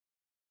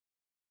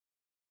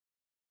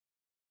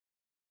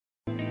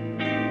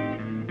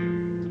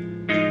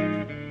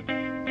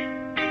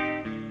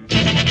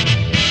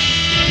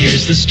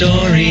is the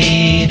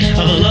story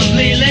of a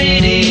lovely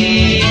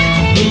lady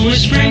who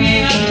was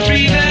bringing up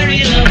three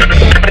very lovely...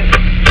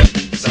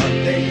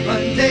 Sunday,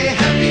 Monday,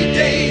 happy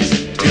days.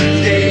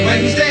 Tuesday,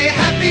 Wednesday,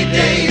 happy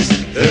days.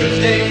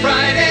 Thursday,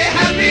 Friday,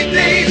 happy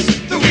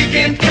days. The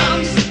weekend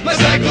comes, my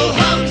cycle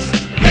hums.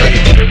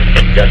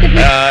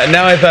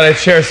 Now I thought I'd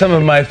share some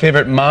of my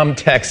favorite mom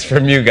texts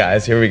from you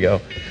guys. Here we go.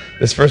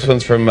 This first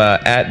one's from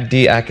at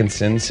D.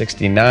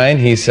 Atkinson69.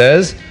 He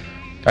says,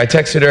 I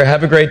texted her,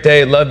 have a great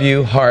day, love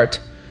you,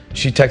 heart.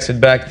 She texted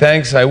back,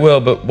 thanks, I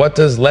will, but what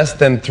does less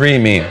than 3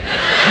 mean?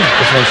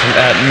 This one's from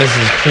at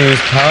Mrs. Cruz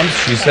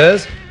Tomps. She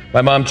says,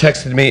 my mom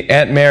texted me,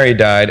 Aunt Mary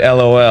died,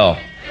 LOL.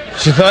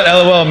 She thought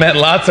LOL meant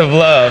lots of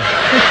love.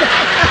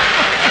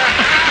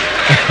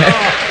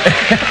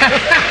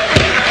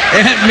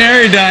 Aunt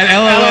Mary died,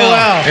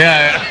 LOL.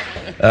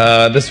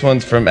 Yeah. This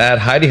one's from at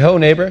Heidi Ho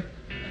Neighbor.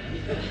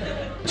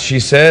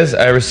 She says,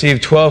 I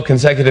received 12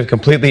 consecutive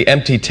completely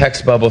empty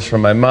text bubbles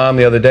from my mom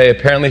the other day.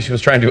 Apparently she was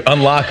trying to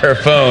unlock her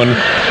phone.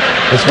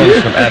 This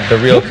one's from at The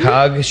Real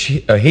Cog.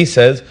 He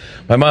says,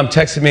 my mom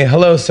texted me,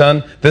 hello,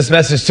 son. This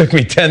message took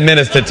me 10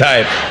 minutes to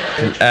type.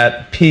 From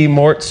at P.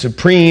 Mort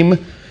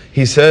Supreme.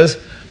 He says,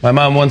 my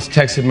mom once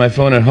texted my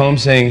phone at home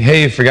saying,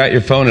 hey, you forgot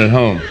your phone at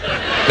home.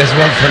 This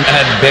one's from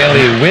at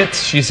Bailey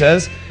Witz. She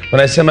says,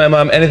 when I send my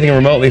mom anything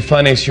remotely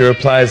funny, she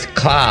replies,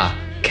 Kla,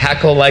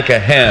 cackle like a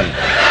hen.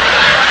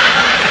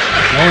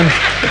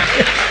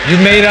 You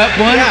made up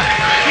one? Yeah,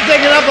 she's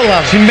taking up a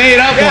level. She made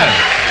up one.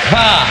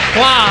 Kla.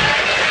 Blah.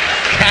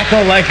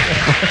 Cackle like...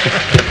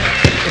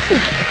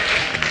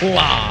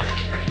 Blah.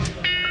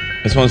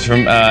 This one's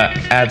from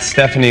at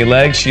Stephanie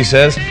Legg. She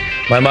says,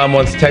 my mom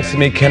once texted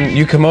me, can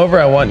you come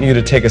over? I want you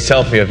to take a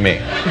selfie of me.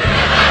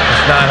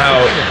 That's not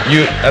how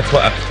you... That's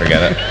what...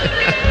 Forget it.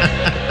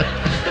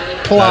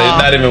 Claw.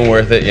 Not even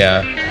worth it,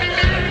 yeah.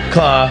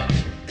 Claw.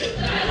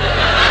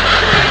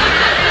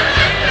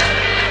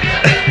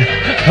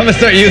 I'm going to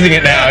start using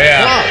it now,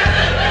 yeah. Claw.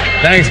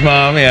 Thanks,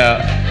 Mom,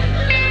 yeah.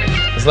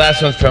 This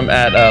last one's from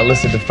at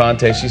Alyssa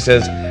DeFonte. She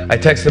says, I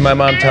texted my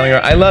mom telling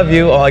her, I love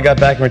you. All I got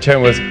back in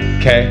return was,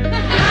 okay.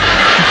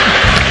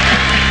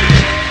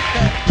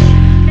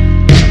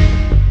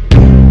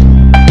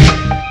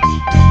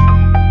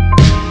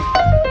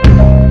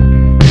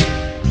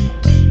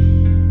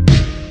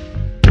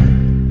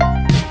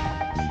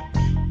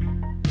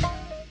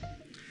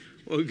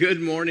 Well,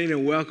 good morning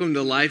and welcome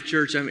to Life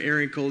Church. I'm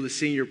Aaron Cole, the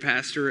senior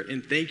pastor,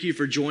 and thank you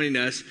for joining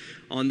us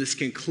on this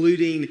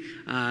concluding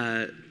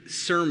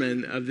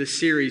sermon of this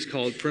series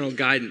called Parental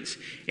Guidance.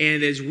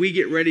 And as we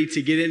get ready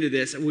to get into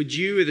this, would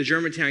you at the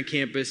Germantown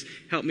campus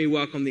help me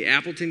welcome the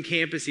Appleton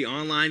campus, the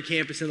online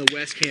campus, and the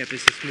West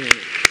campus this morning?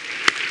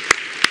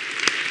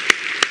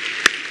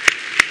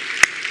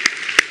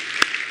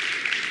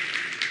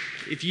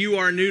 If you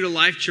are new to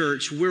Life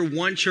Church, we're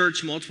one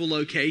church, multiple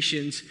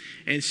locations,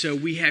 and so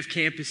we have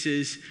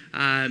campuses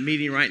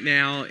meeting right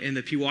now in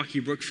the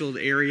Pewaukee-Brookfield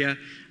area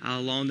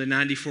along the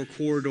 94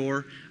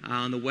 corridor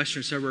on the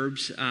western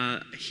suburbs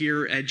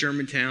here at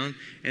Germantown,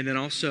 and then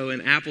also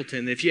in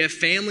Appleton. If you have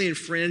family and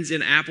friends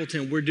in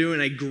Appleton, we're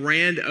doing a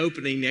grand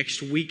opening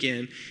next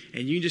weekend,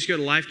 and you can just go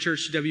to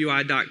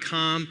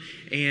lifechurchwi.com,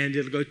 and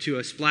it'll go to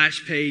a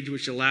splash page,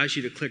 which allows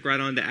you to click right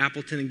onto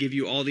Appleton and give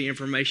you all the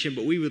information.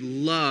 But we would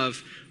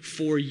love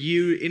for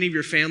you, any of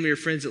your family or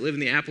friends that live in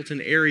the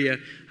Appleton area,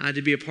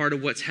 to be a part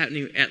of what's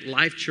happening at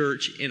Life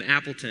Church in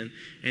Appleton.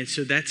 And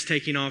so that's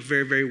taking off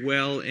very, very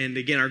well. And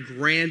again, our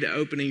grand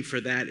opening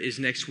for that is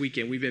next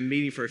weekend. We've been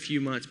meeting for a few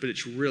months, but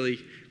it's really,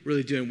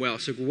 really doing well.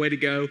 So way to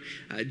go.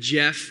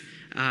 Jeff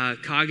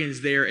Coggins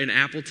there in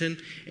Appleton.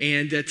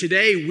 And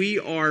today we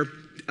are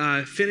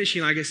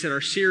finishing, like I said,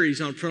 our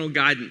series on parental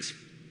guidance.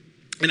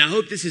 And I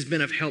hope this has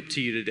been of help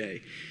to you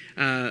today,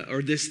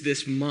 or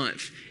this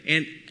month.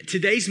 And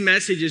today's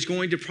message is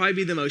going to probably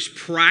be the most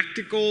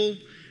practical,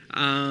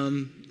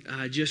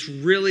 just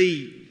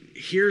really,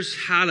 here's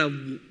how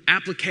to,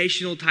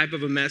 applicational type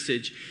of a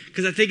message,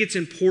 because I think it's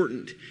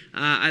important.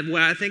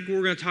 What I think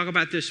we're going to talk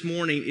about this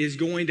morning is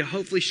going to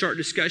hopefully start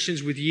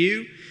discussions with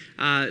you,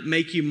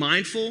 make you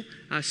mindful.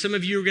 Some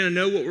of you are going to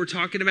know what we're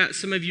talking about.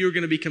 Some of you are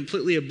going to be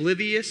completely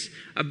oblivious.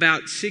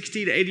 About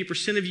 60 to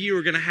 80% of you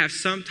are going to have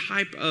some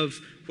type of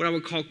what I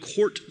would call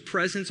court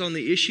presence on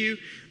the issue,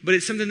 but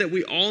it's something that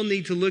we all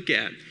need to look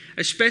at,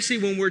 especially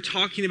when we're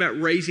talking about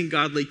raising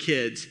godly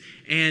kids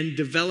and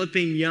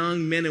developing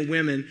young men and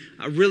women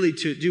really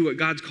to do what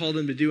God's called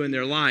them to do in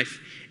their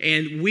life.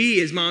 And we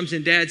as moms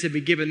and dads have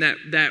been given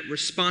that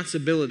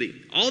responsibility.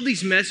 All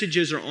these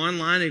messages are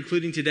online,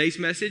 including today's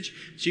message.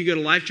 So you go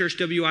to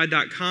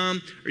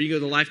lifechurchwi.com or you go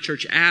to the Life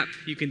Church app.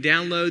 You can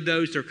download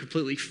those. They're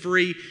completely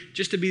free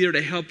just to be there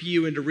to help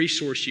you and to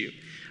resource you.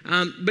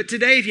 But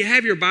today, if you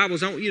have your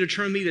Bibles, I want you to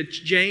turn me to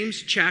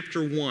James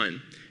chapter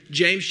 1.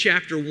 James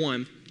chapter 1.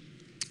 I'm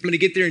going to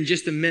get there in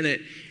just a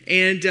minute.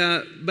 And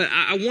but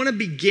I want to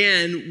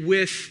begin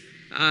with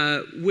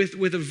a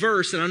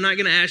verse that I'm not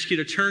going to ask you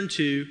to turn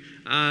to,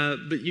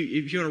 but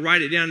if you want to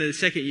write it down in a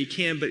second, you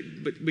can,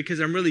 but because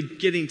I'm really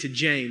getting to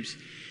James.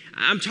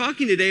 I'm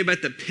talking today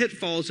about the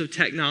pitfalls of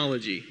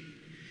technology.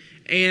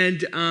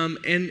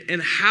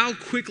 and how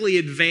quickly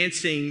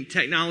advancing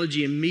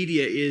technology and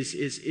media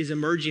is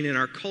emerging in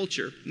our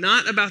culture.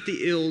 Not about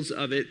the ills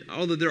of it,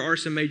 although there are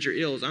some major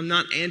ills. I'm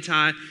not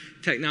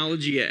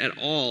anti-technology at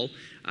all.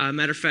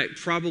 Matter of fact,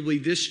 probably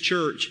this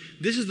church,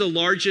 this is the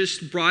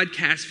largest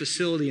broadcast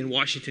facility in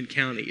Washington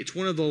County. It's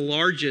one of the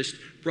largest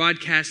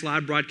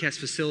live broadcast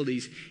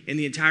facilities in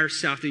the entire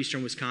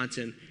southeastern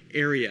Wisconsin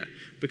area,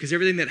 because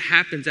everything that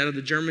happens out of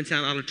the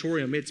Germantown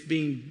Auditorium, it's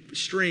being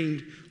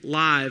streamed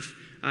live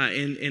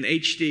in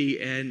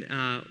HD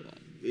and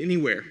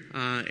anywhere.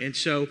 And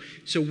so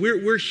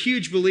we're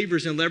huge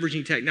believers in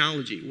leveraging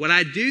technology. What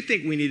I do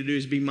think we need to do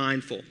is be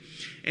mindful.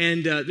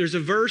 And there's a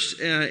verse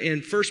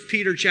in 1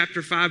 Peter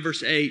chapter 5,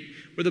 verse 8,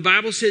 where the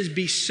Bible says,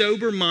 be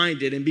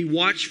sober-minded and be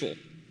watchful.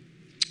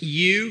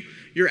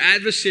 Your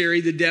adversary,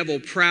 the devil,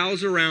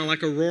 prowls around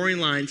like a roaring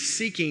lion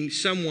seeking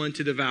someone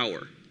to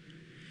devour.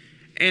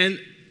 And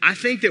I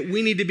think that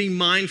we need to be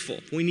mindful.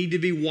 We need to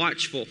be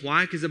watchful.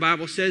 Why? Because the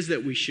Bible says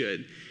that we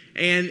should.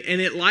 And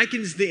it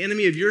likens the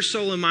enemy of your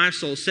soul and my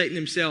soul, Satan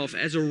himself,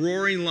 as a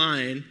roaring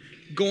lion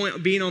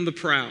being on the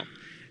prowl.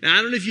 Now,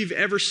 I don't know if you've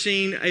ever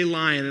seen a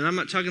lion, and I'm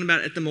not talking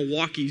about at the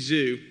Milwaukee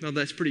Zoo. Oh,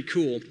 that's pretty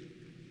cool.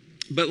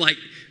 But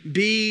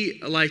be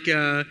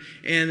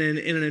in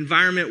an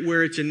environment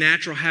where it's a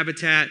natural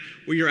habitat,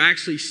 where you're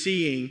actually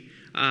seeing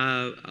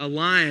a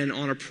lion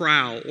on a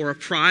prowl, or a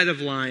pride of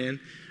lion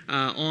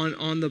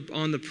on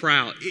the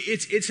prowl.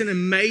 It's an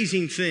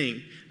amazing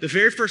thing. The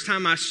very first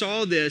time I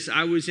saw this,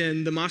 I was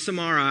in the Masai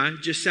Mara,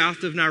 just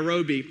south of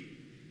Nairobi.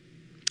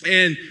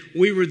 And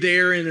we were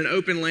there in an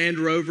open Land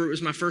Rover. It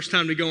was my first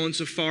time to go on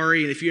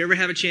safari. And if you ever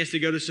have a chance to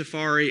go to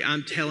safari,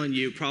 I'm telling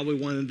you, probably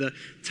one of the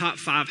top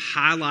 5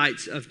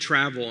 highlights of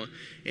travel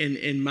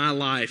in my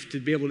life. To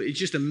be able to, it's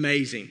just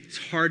amazing. It's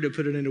hard to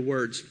put it into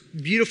words.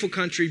 Beautiful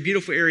country,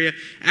 beautiful area.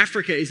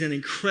 Africa is an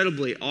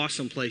incredibly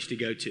awesome place to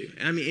go to.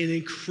 I mean, an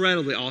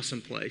incredibly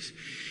awesome place.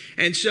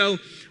 And so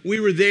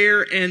we were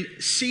there and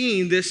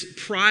seeing this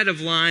pride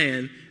of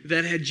lion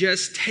that had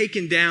just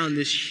taken down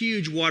this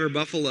huge water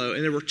buffalo.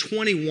 And there were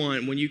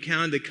 21 when you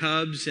counted the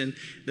cubs and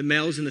the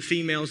males and the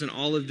females and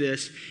all of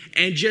this.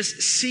 And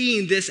just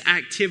seeing this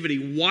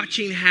activity,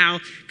 watching how,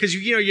 because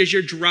as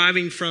you're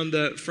driving from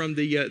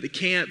the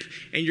camp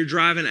and you're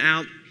driving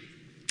out,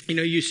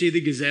 you see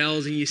the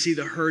gazelles and you see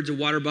the herds of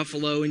water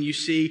buffalo and you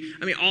see,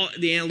 all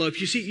the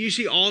antelope. You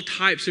see all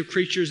types of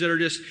creatures that are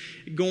just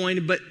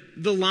going, but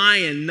the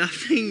lion,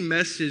 nothing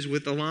messes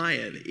with the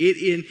lion.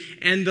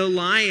 And the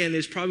lion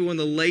is probably one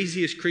of the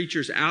laziest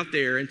creatures out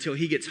there until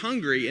he gets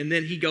hungry, and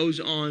then he goes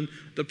on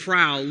the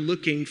prowl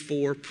looking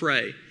for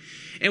prey.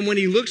 And when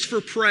he looks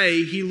for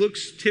prey, he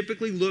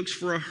typically looks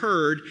for a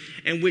herd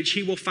in which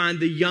he will find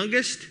the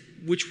youngest,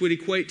 which would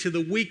equate to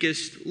the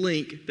weakest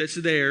link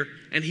that's there,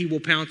 and he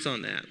will pounce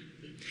on that.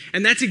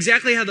 And that's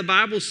exactly how the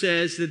Bible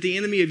says that the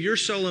enemy of your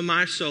soul and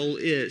my soul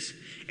is.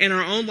 In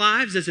our own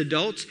lives as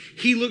adults,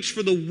 he looks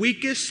for the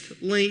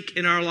weakest link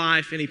in our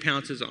life and he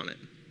pounces on it.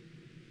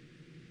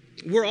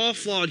 We're all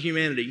flawed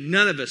humanity.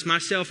 None of us,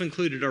 myself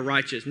included, are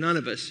righteous. None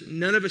of us.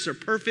 None of us are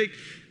perfect.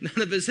 None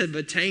of us have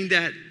attained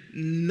that.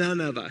 None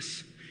of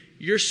us.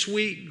 Your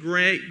sweet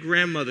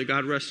great-grandmother,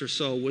 God rest her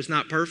soul, was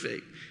not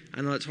perfect.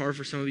 I know it's hard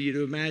for some of you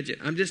to imagine.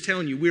 I'm just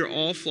telling you, we're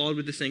all flawed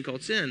with this thing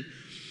called sin.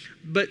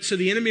 But so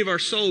the enemy of our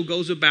soul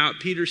goes about,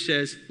 Peter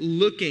says,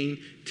 looking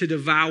to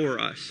devour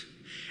us.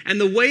 And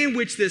the way in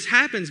which this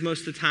happens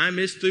most of the time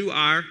is through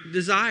our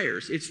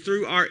desires. It's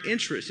through our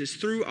interests. It's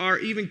through our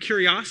even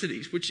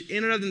curiosities, which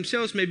in and of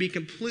themselves may be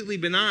completely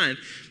benign.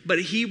 But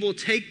he will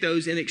take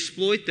those and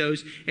exploit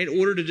those in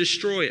order to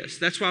destroy us.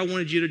 That's why I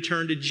wanted you to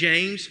turn to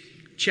James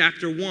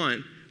chapter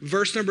 1.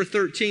 Verse number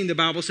 13, the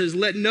Bible says,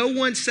 let no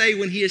one say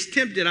when he is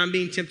tempted, I'm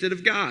being tempted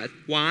of God.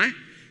 Why?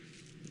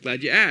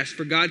 Glad you asked.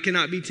 For God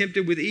cannot be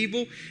tempted with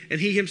evil,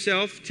 and he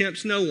himself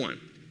tempts no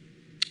one.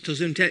 So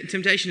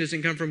temptation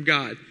doesn't come from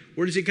God.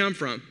 Where does it come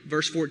from?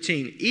 Verse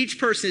 14. Each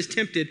person is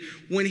tempted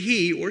when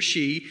he or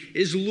she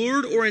is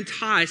lured or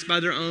enticed by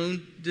their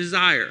own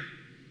desire.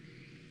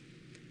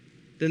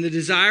 Then the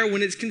desire,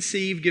 when it's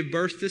conceived, gives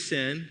birth to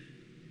sin.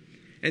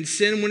 And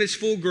sin, when it's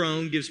full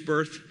grown, gives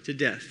birth to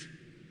death.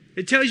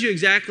 It tells you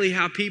exactly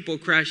how people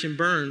crash and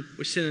burn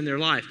with sin in their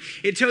life.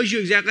 It tells you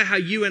exactly how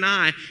you and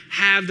I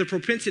have the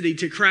propensity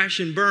to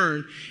crash and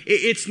burn.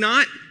 It's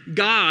not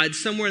God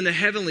somewhere in the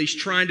heavenlies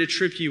trying to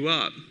trip you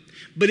up.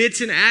 But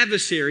it's an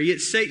adversary.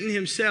 It's Satan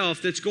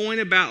himself that's going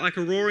about like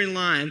a roaring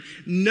lion,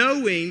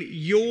 knowing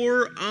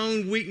your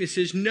own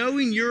weaknesses,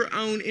 knowing your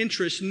own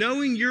interests,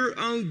 knowing your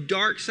own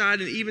dark side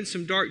and even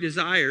some dark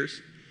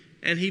desires.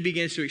 And he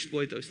begins to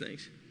exploit those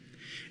things.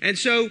 And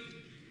so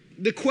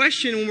the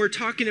question when we're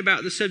talking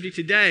about the subject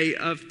today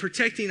of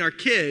protecting our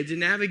kids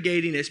and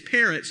navigating as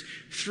parents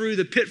through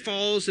the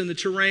pitfalls and the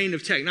terrain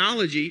of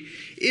technology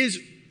is,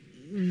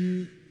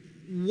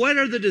 what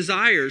are the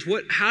desires?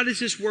 How does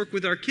this work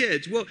with our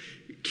kids? Well,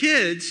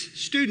 kids,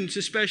 students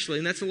especially,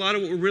 and that's a lot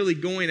of what we're really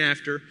going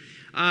after,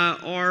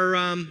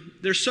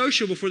 they're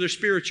social before they're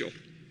spiritual.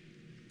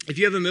 If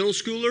you have a middle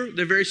schooler,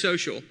 they're very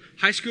social.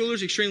 High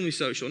schoolers, extremely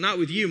social. Not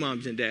with you,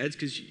 moms and dads,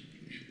 because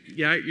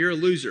you're a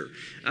loser.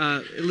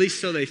 At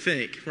least so they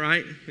think,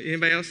 right?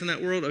 Anybody else in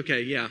that world?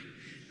 Okay, yeah.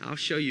 I'll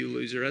show you,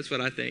 loser. That's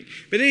what I think.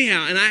 But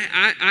anyhow, and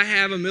I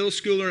have a middle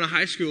schooler and a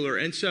high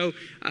schooler. And so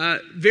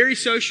very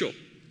social.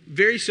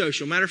 Very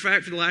social. Matter of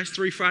fact, for the last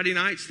 3 Friday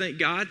nights, thank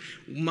God,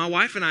 my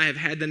wife and I have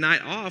had the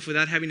night off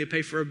without having to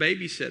pay for a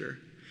babysitter.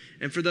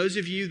 And for those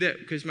of you that,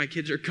 because my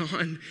kids are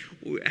gone,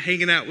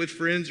 hanging out with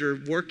friends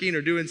or working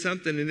or doing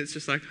something, and it's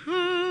just like, we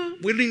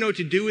don't even know what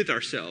to do with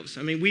ourselves.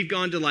 I mean, we've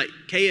gone to like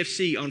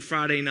KFC on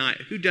Friday night.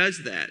 Who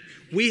does that?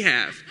 We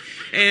have.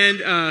 And,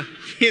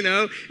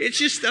 it's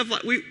just stuff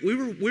like, we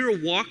were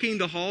walking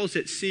the halls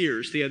at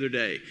Sears the other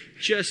day.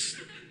 Just,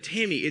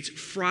 Tammy, it's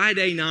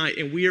Friday night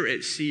and we are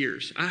at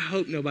Sears. I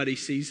hope nobody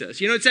sees us.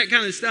 It's that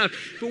kind of stuff.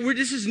 But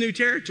this is new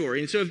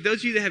territory. And so if those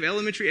of you that have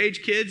elementary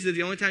age kids, that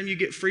the only time you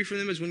get free from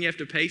them is when you have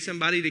to pay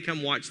somebody to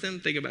come watch them,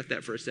 think about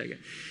that for a second.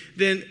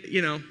 Then,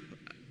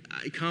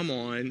 come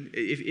on.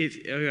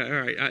 All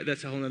right,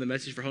 that's a whole other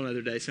message for a whole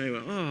other day. So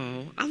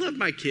anyway, I love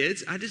my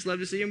kids. I just love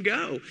to see them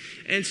go.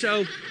 And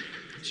so,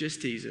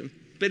 just tease them.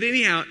 But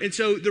anyhow, and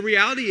so the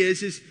reality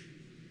is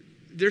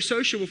they're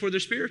social before they're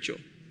spiritual.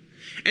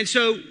 And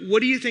so what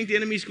do you think the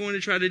enemy's going to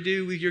try to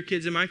do with your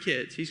kids and my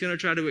kids? He's going to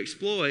try to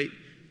exploit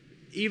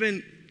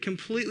even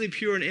completely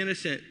pure and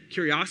innocent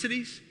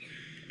curiosities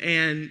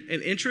and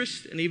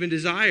interests and even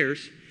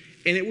desires,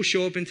 and it will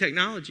show up in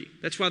technology.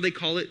 That's why they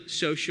call it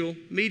social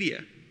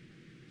media,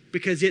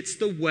 because it's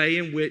the way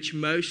in which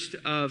most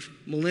of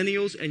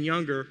millennials and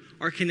younger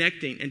are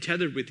connecting and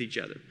tethered with each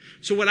other.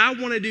 So what I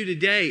want to do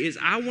today is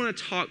I want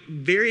to talk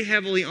very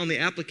heavily on the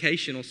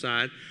applicational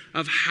side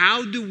of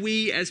how do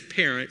we as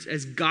parents,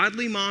 as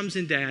godly moms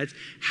and dads,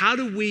 how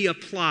do we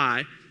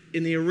apply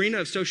in the arena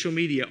of social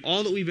media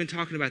all that we've been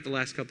talking about the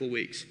last couple of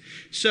weeks.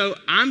 So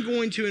I'm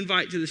going to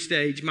invite to the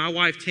stage my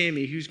wife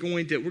Tammy,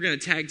 we're going to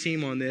tag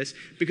team on this,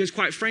 because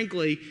quite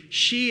frankly,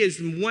 she is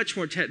much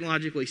more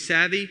technologically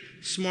savvy,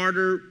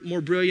 smarter,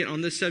 more brilliant on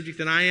this subject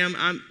than I am.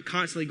 I'm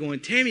constantly going,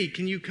 Tammy,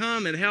 can you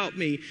come and help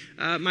me?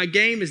 My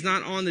game is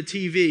not on the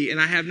TV and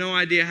I have no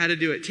idea how to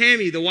do it.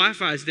 Tammy, the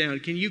Wi-Fi's down.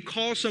 Can you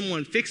call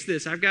someone, fix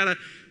this?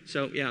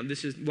 So, yeah,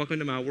 this is welcome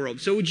to my world.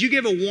 So would you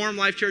give a warm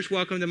Life Church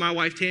welcome to my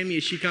wife, Tammy,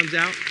 as she comes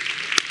out?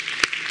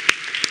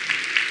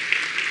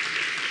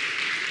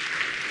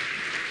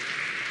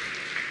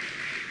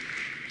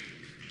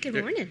 Good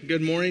morning.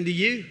 Good morning to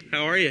you.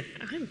 How are you?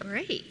 I'm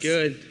great.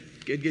 Good.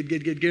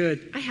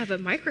 I have a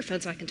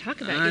microphone so I can talk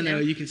about I know.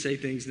 You can say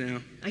things now.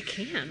 I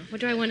can.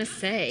 What do I want to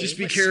say? Just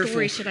be what careful.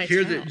 Story should I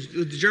Here, tell?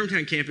 the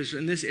Germantown campus,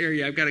 in this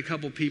area, I've got a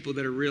couple people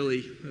that are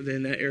really,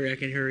 in that area, I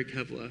can hear a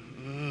couple of,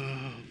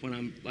 when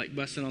I'm like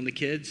busting on the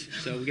kids.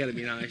 So we got to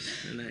be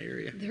nice in that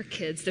area. They're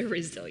kids. They're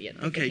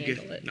resilient. They Okay, can good.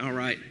 handle it. All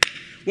right.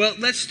 Well,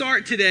 let's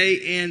start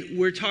today, and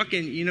we're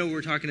talking,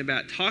 we're talking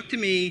about talk to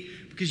me,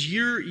 because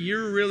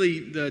you're really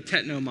the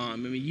techno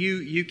mom. I mean,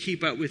 you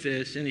keep up with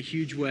this in a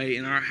huge way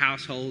in our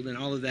household and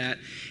all of that.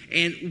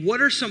 And what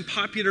are some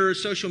popular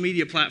social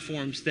media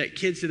platforms that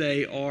kids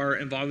today are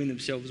involving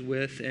themselves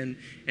with and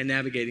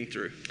navigating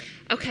through?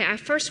 Okay, I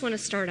first want to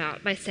start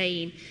out by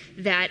saying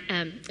that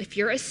if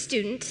you're a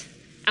student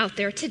out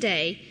there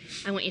today,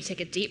 I want you to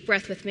take a deep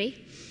breath with me.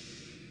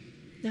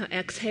 Now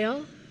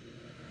exhale.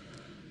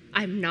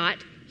 I'm not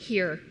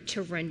here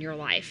to run your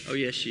life. Oh,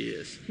 yes, she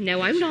is.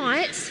 No, I'm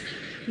not.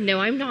 No,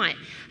 I'm not.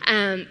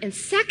 And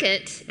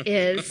second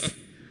is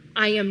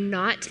I am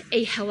not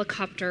a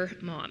helicopter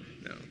mom.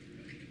 No.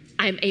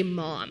 I'm a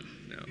mom.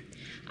 No.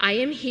 I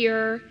am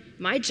here.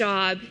 My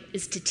job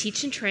is to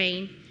teach and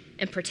train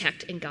and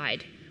protect and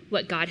guide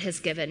what God has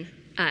given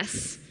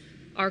us,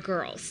 our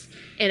girls.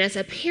 And as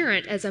a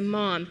parent, as a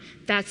mom,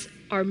 that's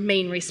our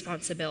main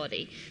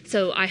responsibility.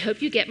 So I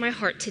hope you get my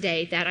heart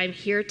today that I'm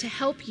here to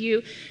help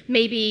you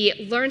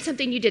maybe learn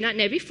something you did not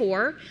know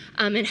before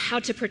and how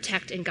to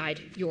protect and guide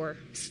your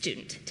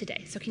student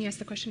today. So can you ask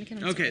the question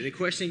again? Okay, the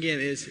question again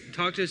is,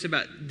 talk to us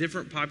about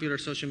different popular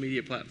social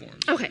media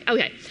platforms.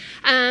 Okay.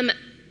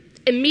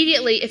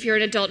 Immediately, if you're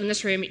an adult in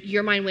this room,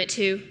 your mind went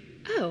to,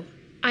 oh,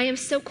 I am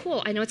so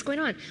cool. I know what's going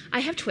on.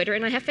 I have Twitter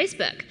and I have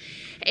Facebook.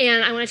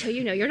 And I want to tell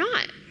you, no, you're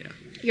not. Yeah.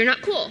 You're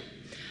not cool.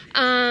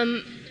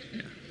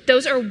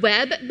 Those are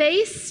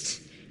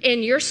web-based,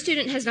 and your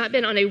student has not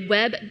been on a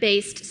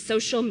web-based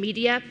social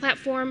media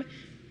platform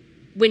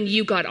when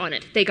you got on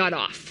it. They got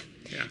off.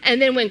 Yeah.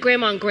 And then when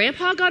Grandma and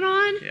Grandpa got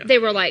on, they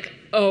were like,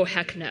 oh,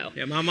 heck no.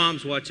 Yeah, my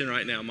mom's watching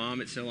right now.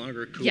 Mom, it's no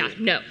longer cool. Yeah,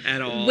 no.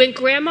 At all. When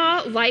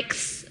Grandma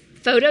likes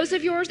photos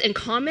of yours and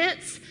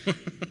comments,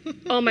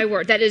 oh, my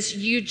word, that is,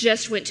 you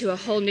just went to a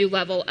whole new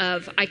level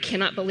of, I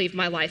cannot believe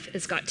my life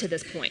has got to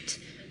this point.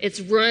 It's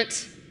ruined.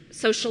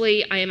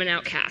 Socially, I am an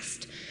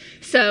outcast.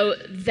 So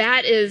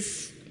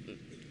that's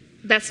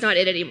not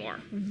it anymore.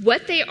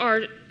 What they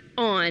are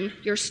on,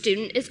 your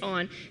student is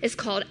on, is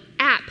called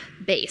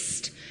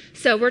app-based.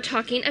 So we're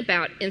talking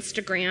about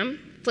Instagram,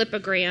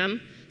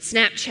 Flipagram,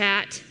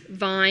 Snapchat,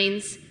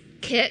 Vines,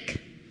 Kik,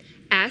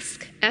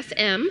 Ask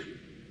FM,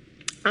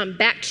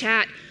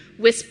 Backchat,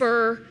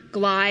 Whisper,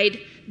 Glide.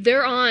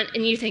 They're on,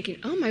 and you're thinking,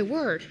 oh my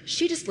word,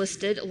 she just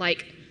listed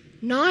like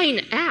 9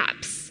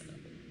 apps.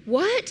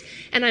 What?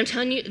 And I'm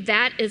telling you,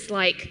 that is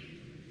like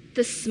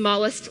the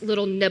smallest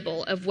little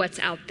nibble of what's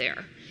out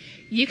there.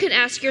 You can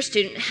ask your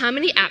student, how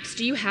many apps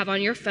do you have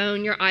on your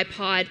phone, your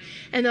iPod?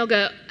 And they'll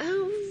go,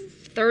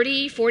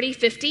 30, 40,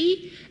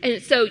 50.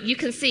 And so you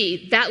can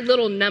see that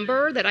little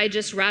number that I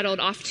just rattled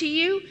off to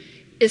you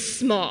is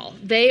small.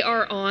 They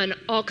are on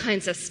all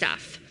kinds of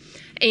stuff.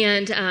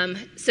 And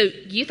so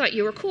you thought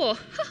you were cool.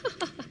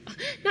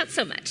 Not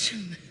so much.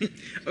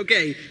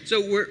 Okay, so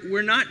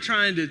we're not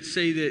trying to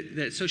say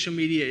that social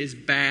media is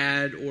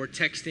bad or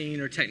texting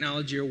or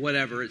technology or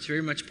whatever. It's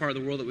very much part of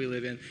the world that we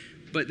live in.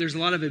 But there's a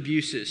lot of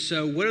abuses.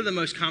 So what are the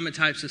most common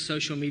types of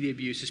social media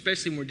abuse,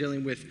 especially when we're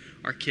dealing with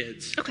our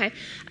kids? Okay.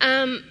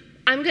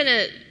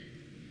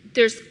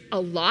 There's a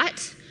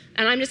lot,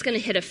 and I'm just going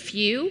to hit a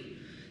few.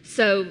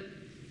 So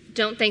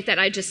don't think that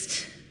I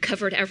just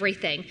covered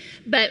everything.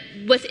 But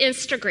with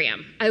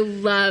Instagram, I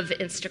love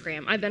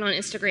Instagram. I've been on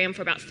Instagram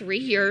for about 3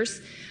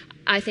 years.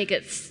 I think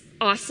it's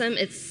awesome.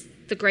 It's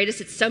the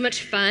greatest. It's so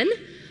much fun.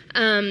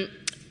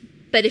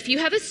 But if you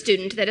have a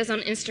student that is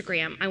on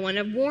Instagram, I want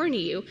to warn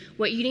you,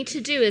 what you need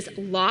to do is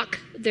lock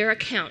their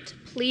account.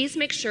 Please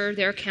make sure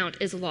their account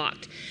is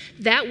locked.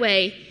 That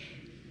way,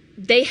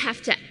 they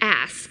have to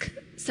ask,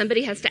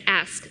 somebody has to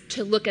ask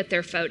to look at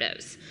their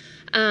photos.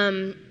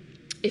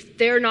 If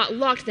they're not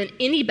locked, then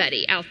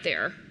anybody out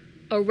there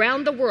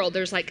around the world,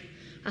 there's like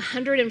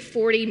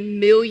 140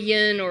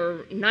 million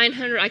or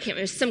 900, I can't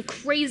remember, some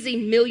crazy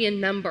million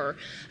number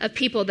of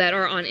people that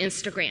are on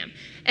Instagram.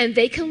 And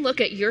they can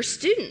look at your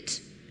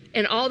student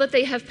and all that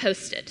they have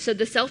posted. So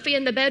the selfie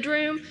in the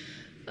bedroom,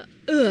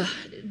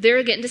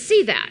 they're getting to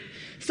see that.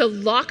 So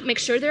make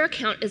sure their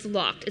account is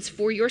locked. It's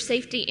for your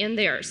safety and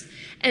theirs.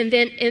 And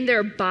then in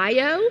their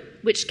bio,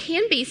 which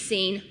can be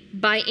seen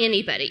by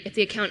anybody, if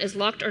the account is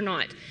locked or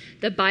not,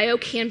 the bio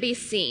can be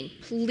seen.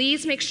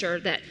 Please make sure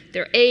that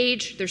their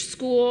age, their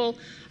school,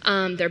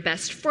 their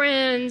best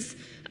friends,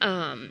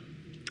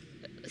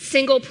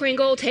 single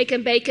Pringle,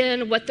 taken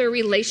bacon, what their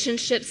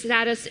relationship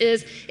status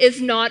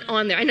is not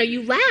on there. I know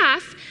you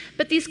laugh,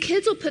 but these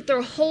kids will put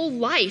their whole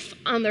life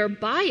on their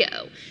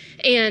bio,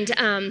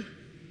 and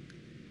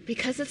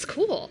because it's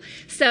cool.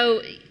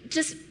 So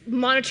just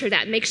monitor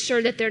that. Make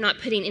sure that they're not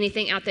putting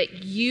anything out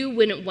that you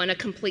wouldn't want a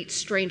complete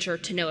stranger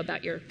to know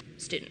about your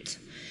student.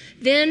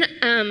 Then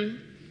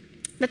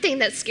the thing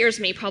that scares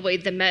me probably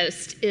the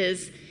most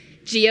is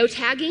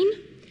geotagging.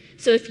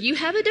 So if you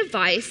have a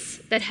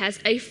device that has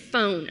a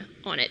phone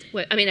on it,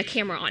 a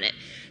camera on it,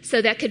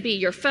 so that could be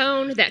your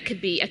phone, that could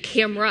be a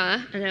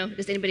camera. I don't know,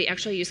 does anybody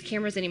actually use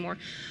cameras anymore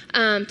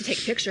to take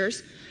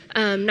pictures?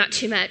 Not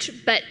too much.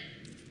 But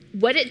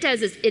what it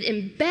does is it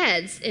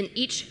embeds in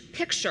each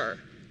picture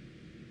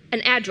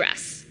an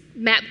address,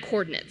 map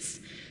coordinates.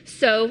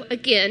 So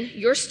again,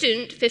 your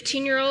student,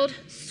 15-year-old,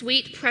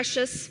 sweet,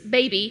 precious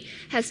baby,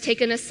 has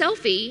taken a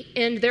selfie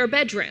in their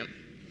bedroom,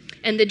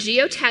 and the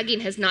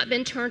geotagging has not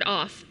been turned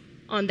off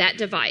on that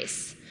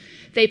device.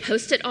 They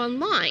post it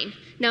online.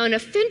 Now an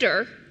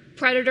offender,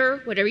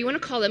 predator, whatever you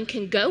want to call them,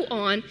 can go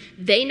on.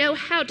 They know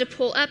how to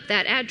pull up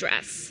that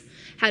address,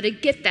 how to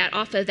get that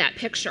off of that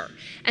picture.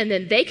 And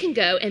then they can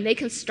go and they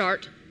can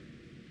start,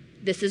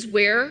 this is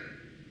where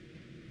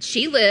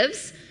she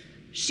lives.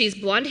 She's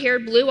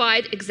blonde-haired,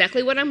 blue-eyed,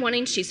 exactly what I'm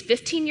wanting. She's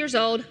 15 years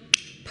old.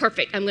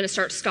 Perfect. I'm going to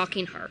start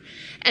stalking her.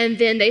 And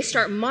then they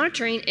start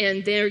monitoring,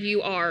 and there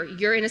you are.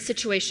 You're in a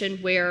situation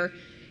where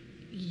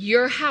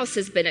your house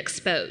has been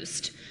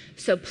exposed.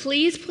 So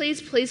please,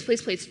 please, please,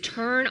 please, please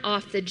turn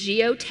off the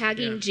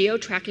geotagging,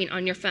 geo-tracking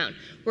on your phone.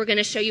 We're going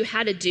to show you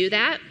how to do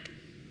that.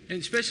 And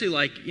especially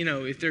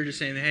if they're just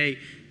saying, hey,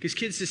 because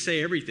kids just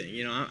say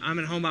everything. I'm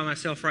at home by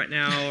myself right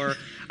now, or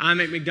I'm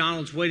at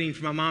McDonald's waiting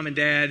for my mom and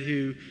dad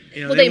who,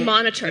 well, they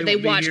monitor, they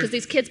watch, because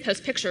these kids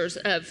post pictures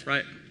of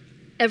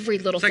every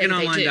little thing they do.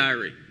 It's like an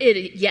online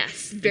diary.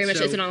 Yes, very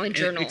much is an online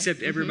journal.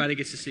 Except everybody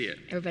gets to see it.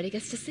 Everybody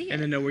gets to see it.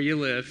 And then know where you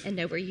live. And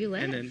know where you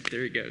live. And then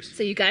there it goes.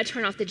 So you got to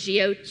turn off the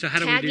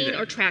geo-tagging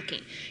or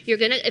tracking. You're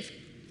going to,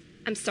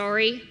 I'm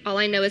sorry, all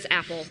I know is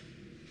Apple.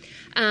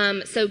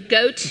 So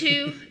go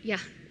to,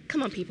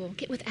 come on people,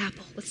 get with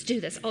Apple. Let's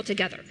do this all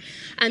together.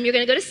 You're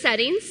going to go to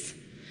settings,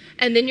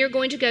 and then you're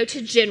going to go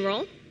to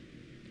general,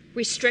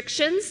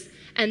 restrictions,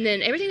 and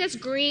then everything that's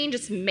green,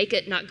 just make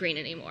it not green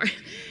anymore.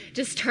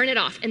 Just turn it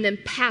off, and then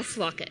pass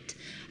lock it.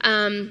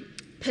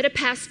 Put a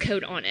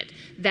passcode on it.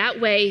 That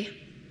way,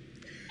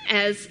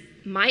 as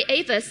my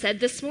Ava said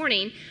this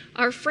morning,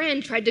 our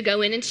friend tried to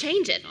go in and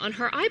change it on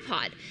her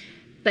iPod,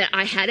 but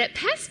I had it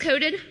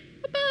passcoded,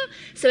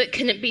 so it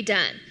couldn't be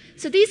done.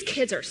 So these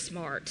kids are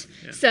smart.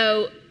 Yeah.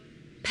 So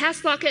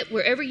pass lock it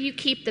wherever you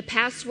keep the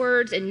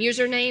passwords and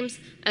usernames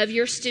of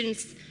your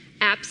students'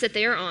 apps that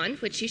they are on,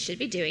 which you should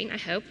be doing, I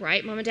hope,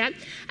 right, Mom and Dad?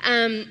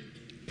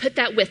 Put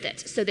that with it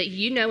so that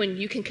you know and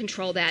you can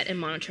control that and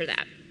monitor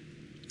that.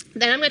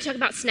 Then I'm going to talk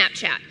about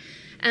Snapchat.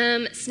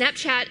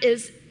 Snapchat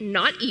is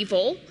not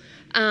evil,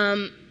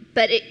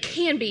 but it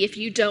can be if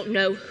you don't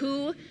know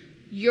who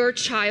your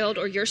child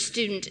or your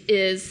student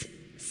is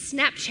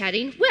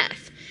Snapchatting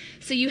with.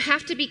 So you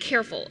have to be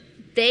careful.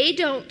 They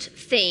don't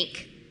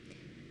think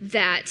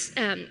that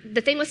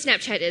the thing with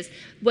Snapchat is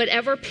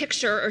whatever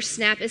picture or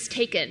snap is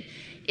taken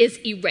is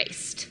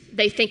erased.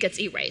 They think it's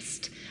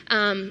erased.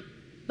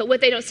 But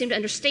what they don't seem to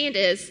understand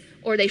is,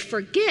 or they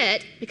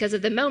forget because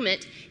of the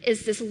moment,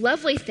 is this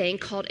lovely thing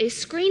called a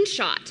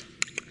screenshot.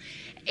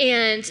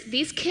 And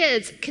these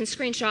kids can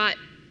screenshot,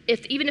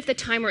 even if the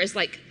timer is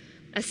like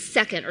a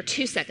second or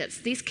 2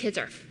 seconds. These kids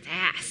are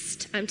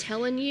fast. I'm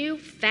telling you,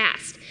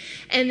 fast.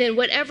 And then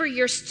whatever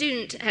your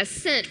student has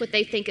sent, what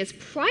they think is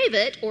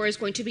private or is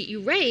going to be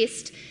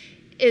erased,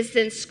 is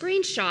then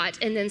screenshot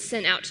and then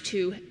sent out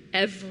to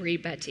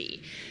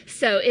everybody.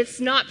 So it's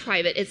not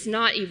private, it's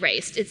not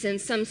erased. It's in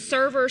some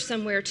server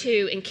somewhere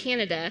too in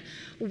Canada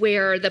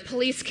where the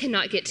police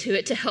cannot get to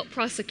it to help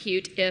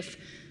prosecute if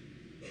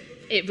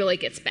it really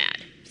gets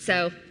bad.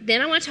 So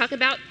then I want to talk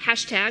about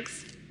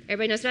hashtags.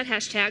 Everybody knows about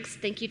hashtags.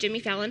 Thank you, Jimmy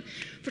Fallon,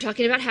 for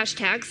talking about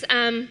hashtags.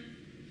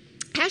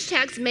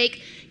 Hashtags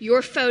make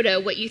your photo,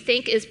 what you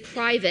think is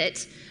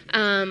private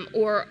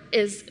or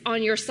is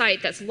on your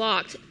site that's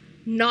locked,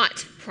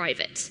 not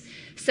private.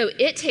 So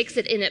it takes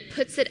it and it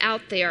puts it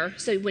out there.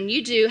 So when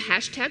you do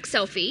hashtag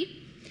selfie,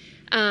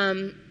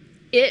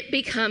 it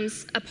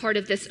becomes a part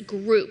of this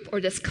group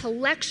or this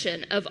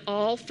collection of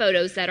all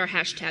photos that are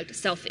hashtagged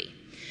selfie.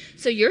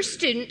 So your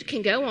student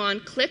can go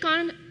on, click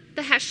on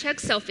the hashtag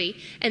selfie,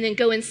 and then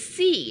go and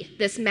see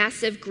this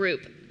massive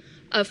group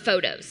of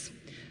photos.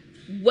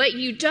 What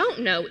you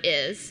don't know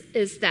is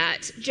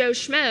that Joe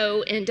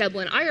Schmo in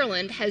Dublin,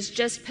 Ireland has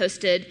just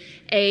posted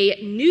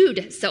a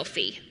nude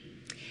selfie.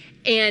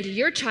 And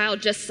your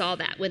child just saw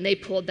that when they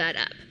pulled that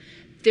up.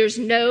 There's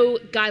no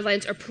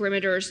guidelines or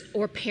perimeters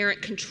or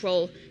parent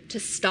control to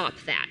stop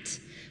that.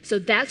 So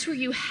that's where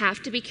you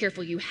have to be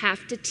careful. You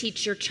have to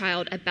teach your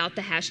child about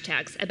the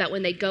hashtags, about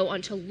when they go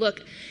on to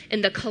look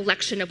in the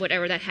collection of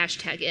whatever that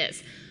hashtag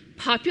is.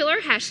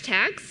 Popular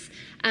hashtags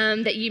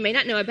that you may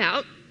not know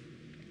about,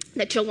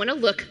 that you'll want to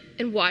look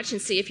and watch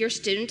and see if your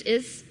student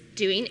is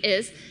doing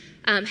is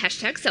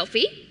hashtag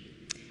selfie,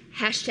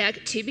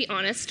 hashtag to be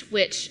honest,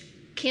 which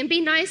can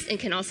be nice and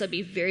can also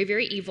be very,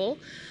 very evil.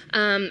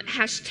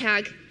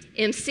 Hashtag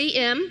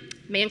MCM,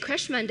 Man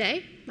Crush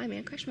Monday, my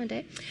Man Crush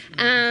Monday.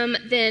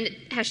 Then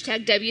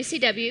hashtag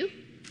WCW.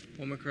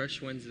 Woman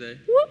Crush Wednesday.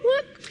 Whoop,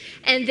 whoop.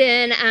 And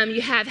then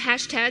you have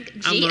hashtag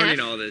GF. I'm learning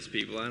all this,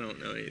 people. I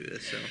don't know any of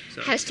this.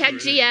 So hashtag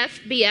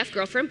GF, BF,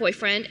 girlfriend,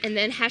 boyfriend. And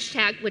then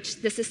hashtag,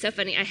 which this is so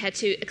funny, I had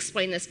to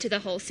explain this to the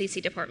whole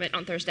CC department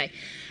on Thursday.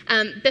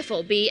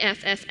 Biffle,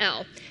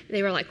 BFFL.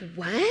 They were like,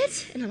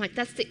 what? And I'm like,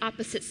 that's the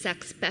opposite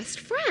sex best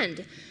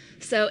friend.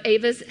 So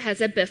Ava has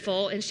a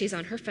Biffle, and she's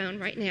on her phone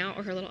right now,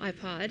 or her little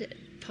iPod.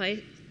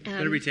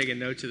 Better be taking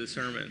notes of the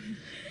sermon.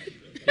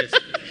 Yes.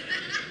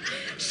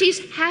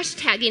 She's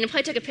hashtagging and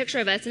probably took a picture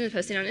of us and then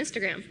posting it on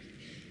Instagram.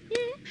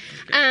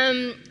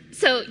 Okay.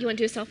 So you want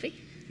to do a selfie?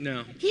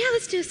 No. Yeah,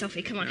 let's do a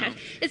selfie. Come on. No.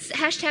 It's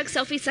hashtag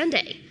selfie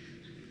Sunday.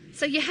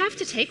 So you have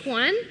to take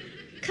one.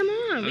 Come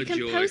on. We can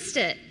post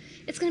it.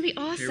 It's going to be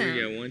awesome.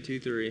 Here we go. 1, 2,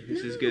 3.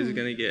 It's as good as it's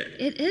going to get.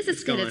 It is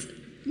as good gone. as...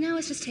 No,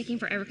 it's just taking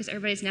forever because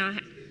everybody's now...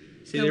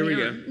 See, there we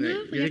go.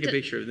 No, you take a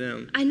picture of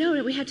them. I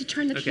know. We have to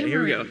turn the camera. Okay,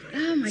 here we go.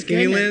 Oh, my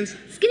Skinny goodness.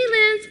 lens. Skinny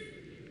lens.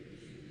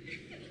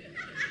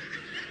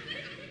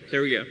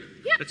 There we go.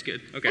 Yeah. That's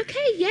good. Okay.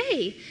 Okay,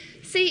 yay.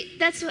 See,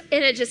 that's what,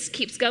 and it just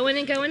keeps going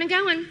and going and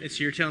going. And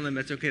so you're telling them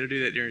it's okay to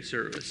do that during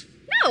service.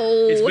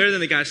 No. It's better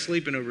than the guy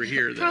sleeping over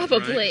here, though.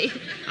 Probably.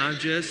 Right? I'm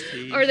just...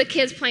 Or the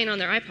kids playing on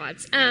their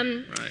iPods.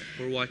 Right.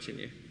 We're watching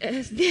you.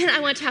 Then I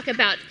want to talk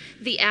about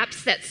the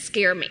apps that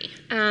scare me.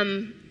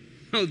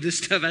 Oh, this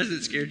stuff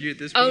hasn't scared you at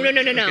this point? Oh,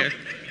 no. Okay.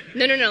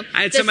 No.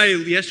 I had somebody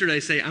yesterday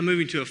say, I'm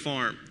moving to a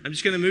farm. I'm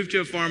just going to move to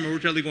a farm and we're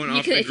totally going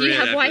off the grid. If you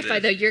have Wi-Fi,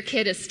 though, your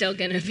kid is still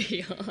going to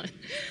be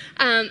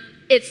on.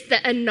 It's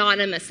the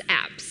anonymous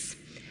apps.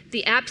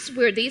 The apps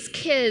where these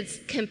kids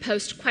can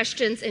post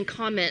questions and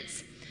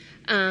comments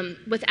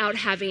without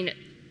having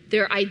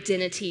their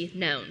identity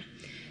known.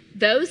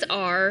 Those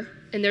are,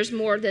 and there's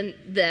more than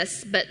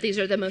this, but these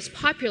are the most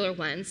popular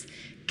ones,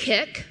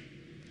 Kik,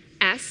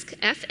 Ask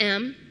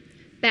FM,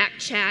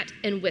 Backchat,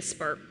 and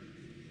Whisper.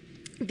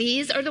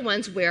 These are the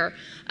ones where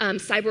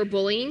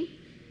cyberbullying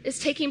is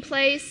taking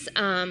place.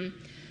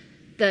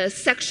 The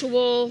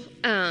sexual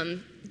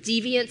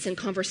deviance and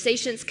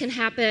conversations can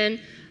happen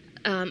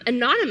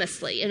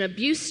anonymously, and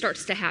abuse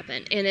starts to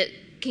happen, and it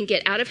can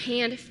get out of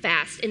hand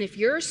fast. And if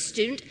your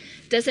student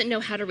doesn't know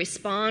how to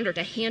respond or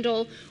to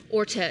handle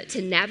or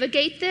to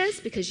navigate this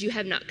because you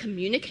have not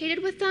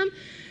communicated with them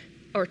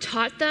or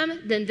taught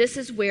them, then this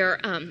is where,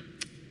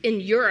 in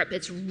Europe,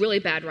 it's really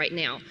bad right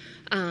now,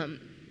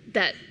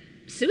 that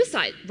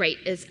suicide rate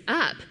is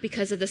up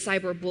because of the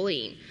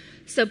cyberbullying.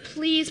 So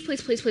please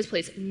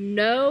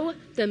know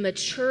the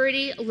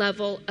maturity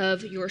level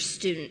of your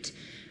student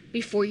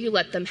before you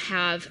let them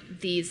have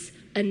these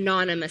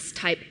anonymous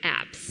type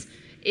apps.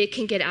 It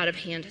can get out of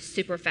hand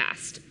super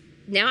fast.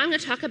 Now I'm going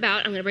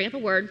to bring up a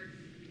word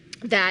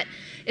that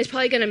is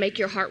probably going to make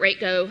your heart rate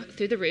go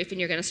through the roof and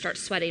you're going to start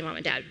sweating, Mom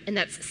and Dad, and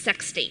that's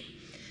sexting.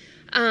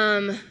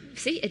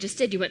 See, it just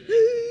did. You went,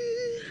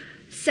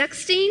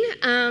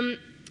 sexting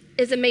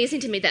is amazing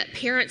to me that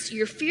parents,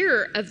 your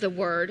fear of the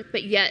word,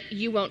 but yet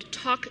you won't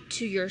talk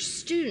to your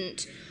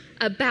student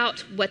about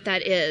what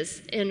that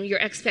is and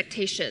your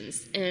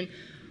expectations and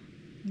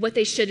what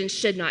they should and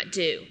should not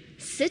do.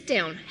 Sit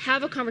down,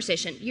 have a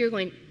conversation. You're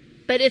going,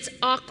 but it's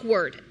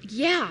awkward.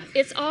 Yeah,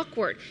 it's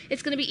awkward.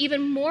 It's going to be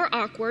even more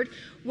awkward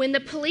when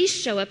the police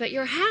show up at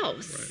your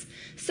house. Right.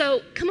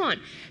 So come on,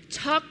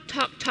 talk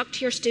to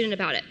your student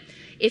about it.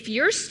 If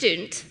your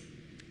student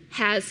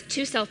has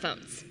 2 cell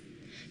phones,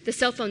 the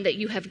cell phone that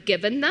you have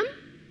given them,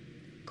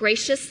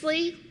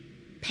 graciously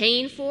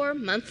paying for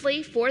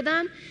monthly for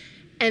them,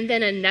 and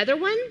then another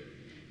one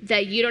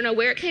that you don't know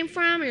where it came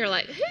from, and you're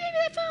like, who gave me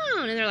that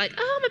phone? And they're like,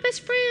 oh, my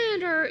best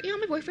friend, or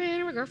my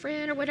boyfriend, or my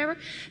girlfriend, or whatever.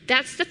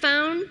 That's the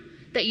phone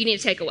that you need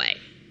to take away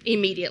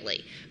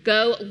immediately.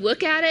 Go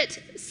look at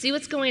it, see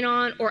what's going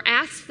on, or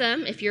ask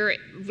them if you're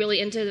really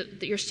into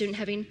your student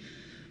having,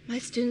 my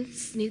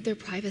students need their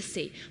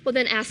privacy. Well,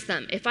 then ask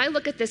them, if I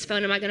look at this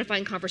phone, am I going to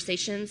find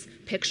conversations,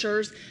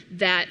 pictures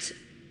that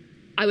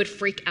I would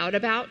freak out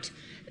about?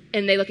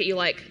 And they look at you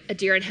like a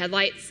deer in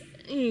headlights.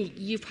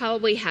 You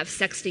probably have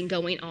sexting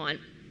going on.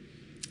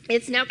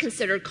 It's now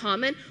considered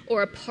common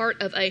or a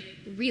part of a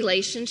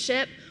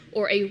relationship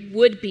or a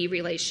would-be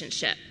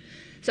relationship.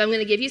 So I'm going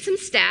to give you some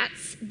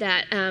stats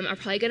that are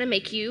probably going to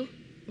make you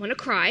want to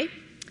cry.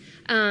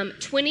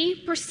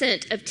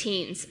 20% of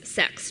teens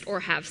sext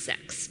or have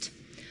sexed.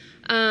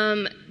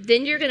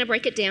 Then you're going to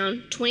break it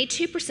down.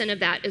 22% of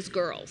that is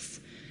girls.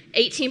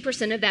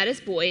 18% of that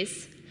is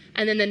boys.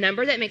 And then the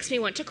number that makes me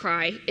want to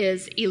cry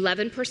is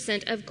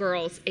 11% of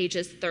girls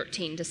ages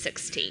 13 to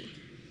 16.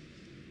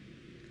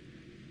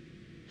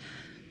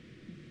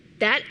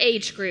 That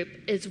age group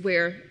is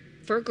where,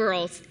 for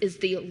girls, is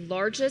the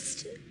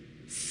largest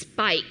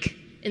spike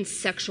in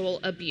sexual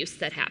abuse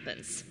that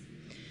happens.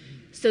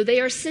 So they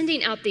are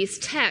sending out these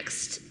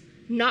texts,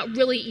 not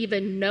really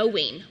even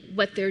knowing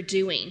what they're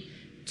doing,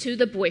 to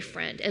the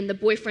boyfriend, and the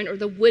boyfriend or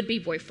the would-be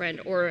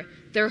boyfriend, or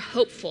they're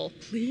hopeful,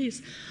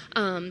 please.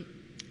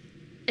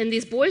 And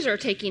these boys are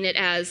taking it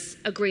as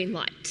a green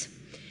light.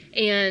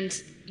 And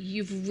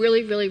you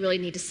really, really, really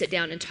need to sit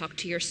down and talk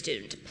to your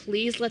student.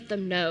 Please let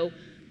them know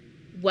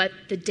what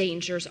the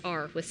dangers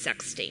are with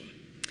sexting.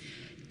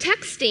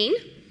 Texting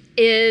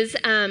is,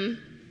 I'm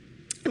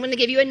going to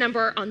give you a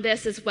number on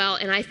this as well,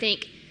 and I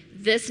think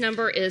this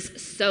number is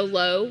so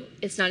low,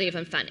 it's not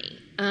even funny.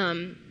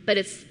 But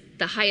it's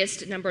the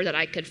highest number that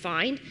I could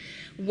find.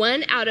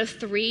 1 out of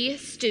 3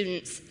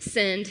 students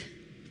send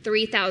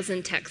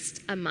 3,000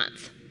 texts a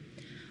month.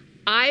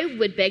 I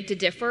would beg to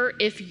differ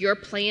if your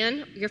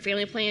plan, your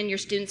family plan, your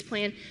student's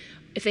plan,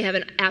 if they have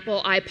an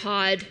Apple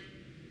iPod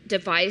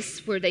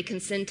device where they can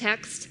send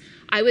text,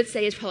 I would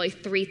say it's probably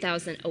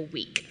 3,000 a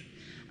week.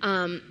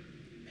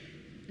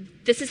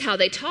 This is how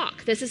they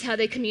talk. This is how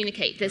they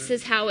communicate. This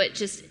is how it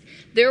just,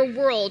 their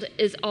world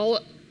is all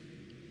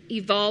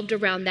evolved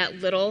around that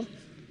little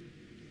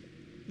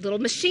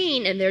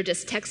machine, and they're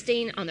just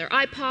texting on their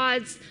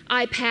iPods,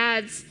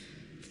 iPads,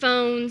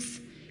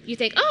 phones. You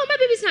think, oh, my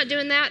baby's not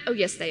doing that. Oh,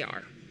 yes, they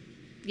are.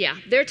 Yeah,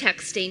 they're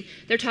texting.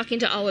 They're talking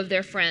to all of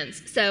their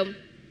friends. So,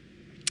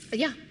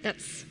 yeah,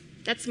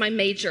 that's my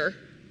major.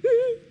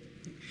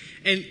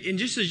 And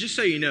just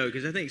so you know,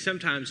 because I think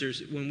sometimes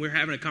when we're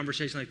having a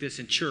conversation like this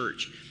in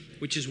church,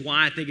 which is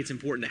why I think it's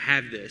important to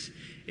have this,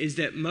 is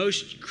that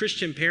most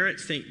Christian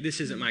parents think this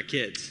isn't my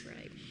kids.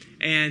 Right.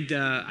 And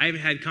I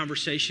even had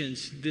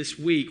conversations this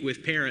week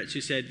with parents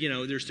who said,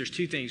 there's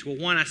 2 things. Well,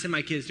 one, I send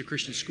my kids to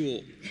Christian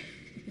school.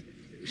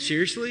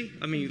 Seriously?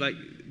 I mean, like,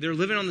 they're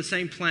living on the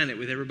same planet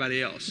with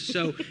everybody else.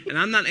 So, and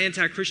I'm not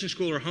anti-Christian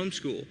school or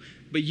homeschool,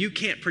 but you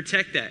can't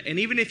protect that. And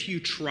even if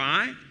you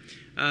try,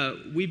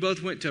 we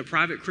both went to a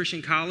private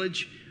Christian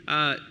college.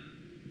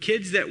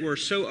 Kids that were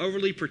so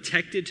overly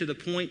protected to the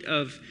point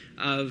of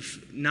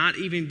not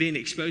even being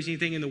exposed to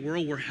anything in the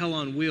world were hell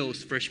on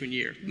wheels freshman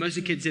year. Most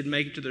of the kids didn't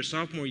make it to their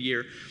sophomore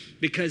year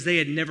because they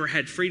had never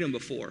had freedom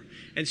before.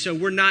 And so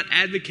we're not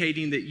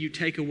advocating that you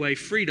take away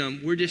freedom.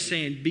 We're just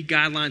saying be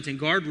guidelines and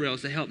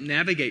guardrails to help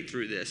navigate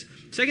through this.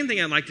 Second thing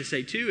I'd like to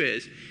say too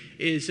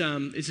is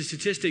a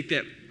statistic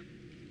that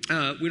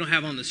we don't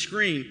have on the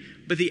screen,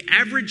 but the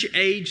average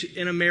age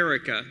in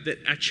America that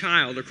a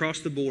child across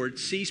the board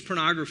sees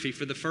pornography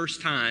for the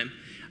first time,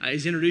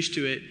 is introduced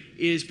to it,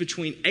 is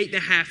between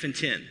 8.5 and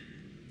 10.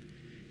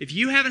 If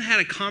you haven't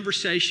had a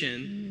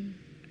conversation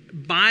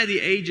by the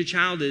age a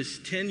child is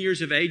 10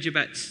 years of age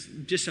about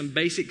just some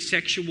basic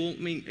sexual,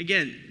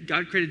 again,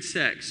 God created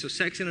sex, so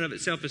sex in and of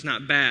itself is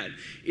not bad.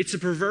 It's a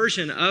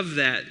perversion of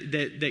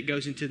that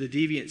goes into the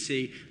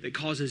deviancy that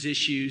causes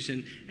issues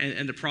and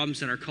the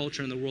problems in our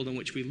culture and the world in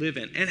which we live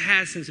in, and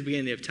has since the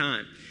beginning of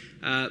time.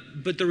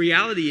 But the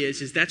reality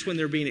is that's when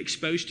they're being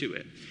exposed to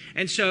it.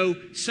 And so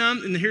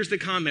and here's the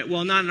comment,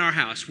 well, not in our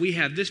house. We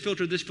have this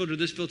filter, this filter,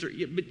 this filter.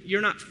 But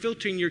you're not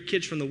filtering your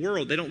kids from the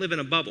world. They don't live in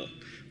a bubble,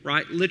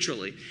 right?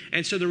 Literally.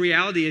 And so the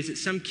reality is that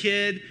some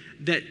kid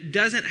that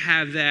doesn't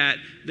have that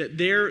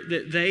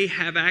they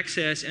have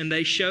access and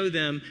they show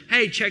them,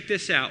 hey, check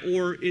this out.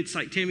 Or it's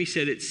like Timmy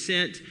said, it's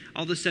sent,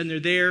 all of a sudden they're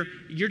there.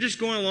 You're just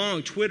going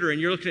along Twitter and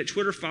you're looking at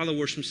Twitter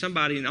followers from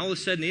somebody, and all of a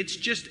sudden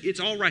it's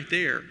all right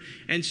there.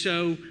 And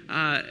so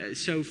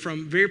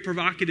from very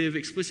provocative,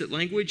 explicit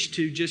language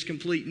to just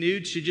complete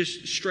nudes to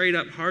just straight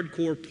up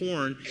hardcore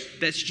porn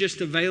that's just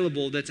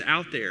available, that's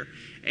out there.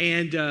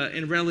 And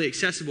readily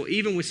accessible,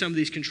 even with some of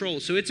these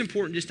controls. So it's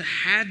important just to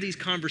have these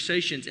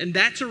conversations. And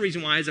that's a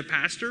reason why, as a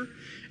pastor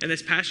and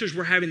as pastors,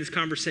 we're having this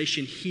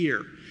conversation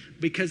here.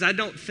 Because I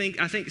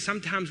think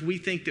sometimes we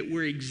think that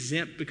we're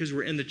exempt because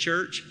we're in the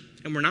church,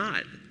 and we're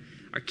not.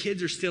 Our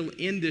kids are still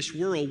in this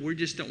world. We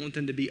just don't want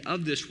them to be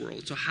of this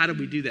world. So how do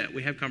we do that?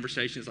 We have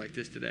conversations like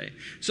this today.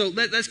 So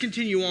let's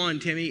continue on,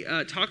 Timmy.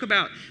 Talk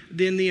about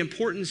then the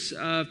importance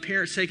of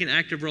parents taking an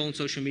active role in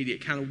social media,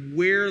 kind of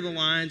where the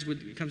lines when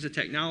it comes to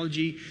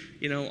technology,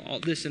 all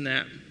this and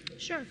that.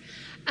 Sure.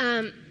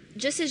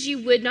 Just as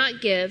you would not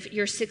give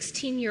your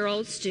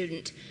 16-year-old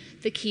student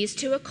the keys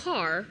to a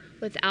car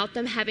without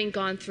them having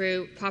gone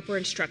through proper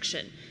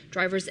instruction,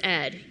 driver's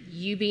ed,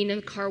 you being in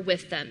the car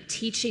with them,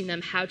 teaching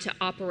them how to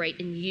operate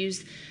and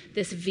use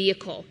this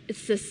vehicle.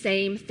 It's the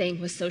same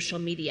thing with social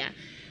media.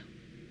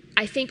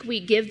 I think we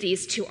give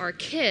these to our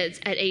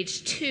kids at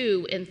age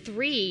 2 and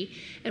 3,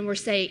 and we're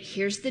saying,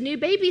 here's the new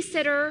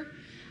babysitter.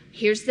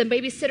 Here's the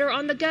babysitter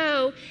on the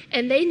go.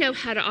 And they know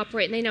how to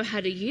operate, and they know how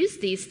to use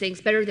these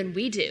things better than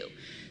we do.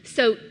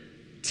 So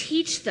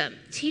teach them.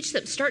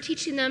 Start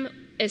teaching them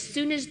as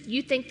soon as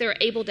you think they're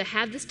able to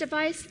have this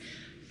device,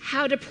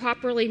 how to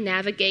properly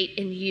navigate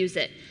and use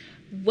it.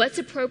 What's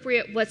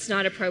appropriate, what's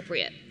not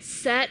appropriate.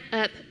 Set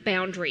up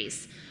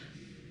boundaries.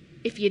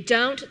 If you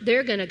don't,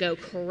 they're going to go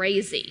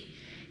crazy.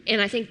 And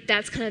I think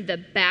that's kind of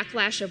the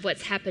backlash of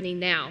what's happening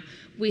now.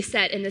 We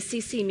sat in the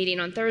CC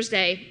meeting on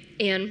Thursday,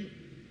 and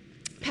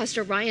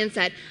Pastor Ryan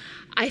said,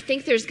 I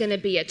think there's going to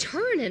be a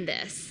turn in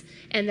this,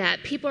 and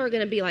that people are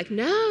going to be like,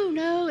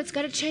 no, it's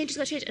got to change,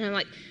 And I'm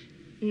like,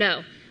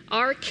 no.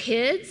 Our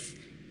kids,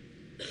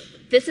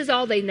 this is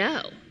all they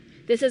know.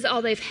 This is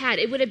all they've had.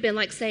 It would have been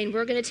like saying,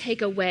 we're going to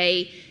take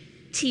away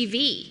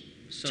TV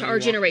to our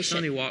generation.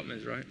 Sonny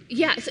Walkmans, right?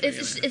 Yeah,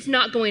 it's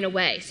not going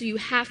away. So you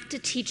have to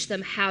teach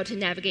them how to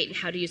navigate and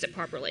how to use it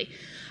properly.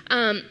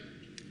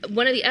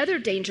 One of the other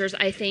dangers,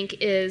 I think,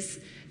 is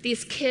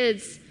these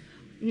kids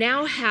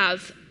now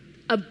have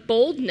a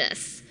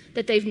boldness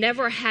that they've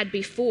never had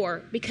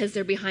before because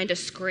they're behind a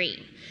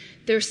screen.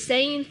 They're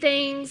saying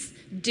things,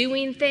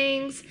 doing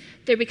things.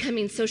 They're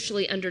becoming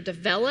socially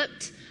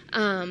underdeveloped.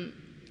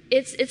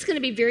 It's going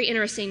to be very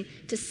interesting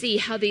to see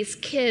how these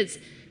kids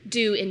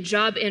do in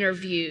job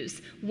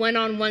interviews,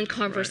 one-on-one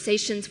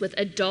conversations with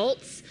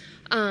adults,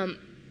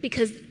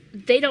 because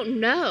they don't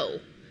know.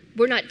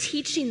 We're not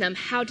teaching them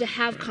how to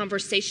have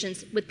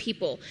conversations with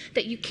people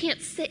that you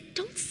can't say.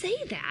 Don't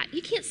say that.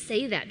 You can't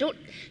say that.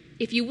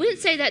 If you wouldn't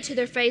say that to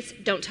their face,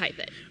 don't type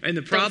it. And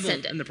the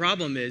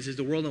problem is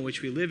the world in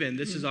which we live in,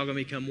 this is all going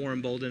to become more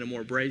emboldened and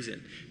more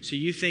brazen. So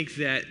you think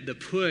that the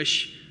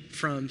push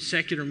from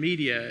secular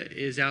media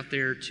is out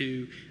there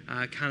to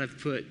kind of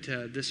put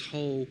this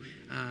whole,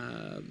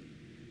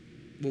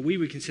 what we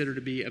would consider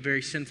to be a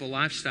very sinful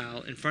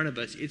lifestyle in front of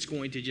us. It's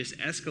going to just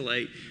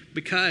escalate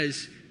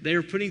because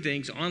they're putting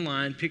things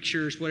online,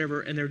 pictures,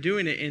 whatever, and they're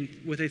doing it in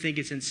what they think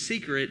is in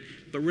secret,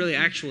 but really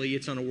actually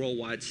it's on a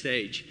worldwide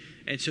stage.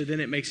 And so then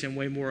it makes them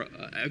way more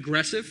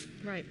aggressive,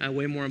 right.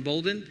 Way more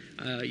emboldened,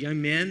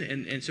 young men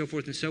and so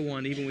forth and so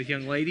on, even with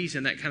young ladies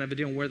and that kind of a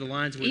deal, where the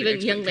lines were. Even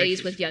young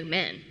ladies with young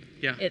men.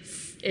 Yeah,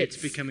 it's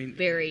becoming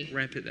very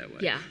rampant that way.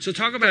 Yeah. So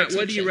talk about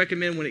what do you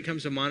recommend when it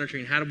comes to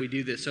monitoring? How do we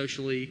do this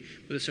socially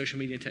with the social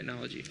media and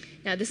technology?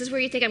 Now, this is where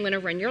you think I'm going to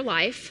run your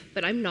life,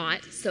 but I'm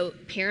not. So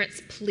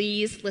parents,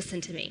 please listen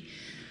to me.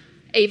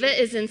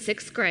 Ava is in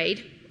 6th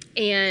grade,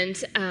 and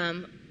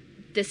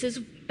this is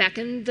back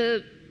in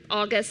the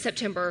August,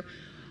 September.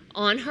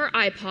 On her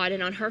iPod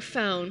and on her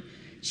phone,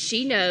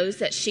 she knows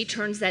that she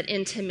turns that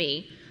into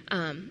me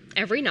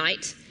every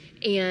night,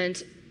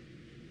 and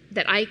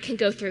that I can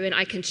go through and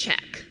I can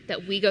check,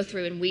 that we go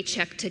through and we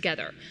check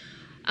together.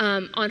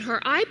 On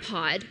her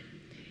iPod,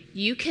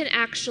 you can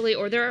actually,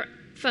 or their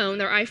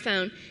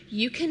iPhone,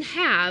 you can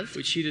have...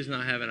 But she does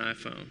not have an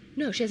iPhone.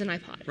 No, she has an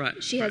iPod.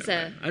 Right. She has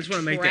a I just want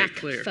to make that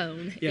clear.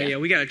 phone. Yeah,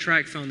 we got a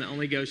track phone that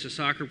only goes to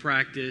soccer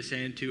practice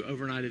and to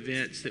overnight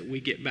events that we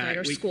get back. Right,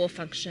 or school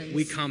functions.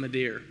 We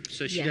commandeer.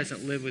 So she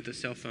doesn't live with a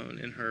cell phone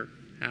in her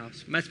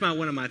house. That's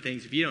one of my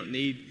things.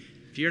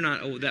 If you're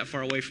not that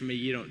far away from me,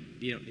 you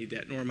don't need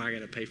that, nor am I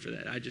going to pay for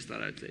that. I just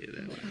thought I'd tell you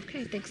that. Well,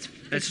 okay, thanks.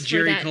 That's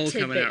Jerry Cole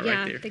coming out yeah,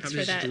 right there. Thanks I'm for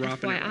just that.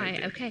 dropping FYI. it right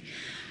there. Okay.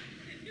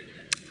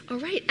 All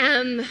right.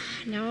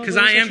 Now because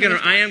I am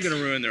gonna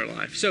ruin their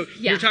life. So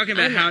you're talking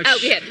about how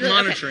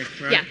monitoring,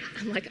 right? Yeah.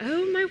 I'm like,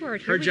 oh my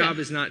word. Her job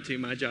is not to.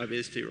 My job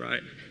is to,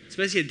 right?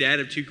 Especially a dad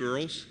of 2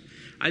 girls.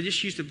 I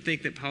just used to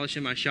think that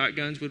polishing my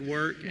shotguns would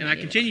work, and I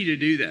continue to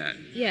do that.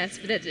 Yes,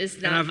 but that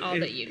is not all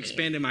that you need. I've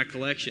expanded my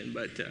collection,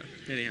 but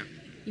anyhow.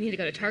 You need to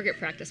go to target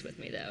practice with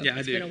me, though. Yeah,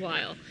 I do. It's been a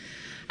while.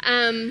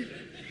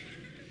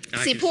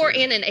 See, poor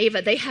Anna and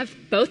Ava, they have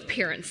both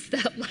parents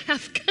that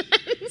have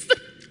guns.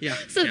 Yeah.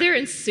 So they're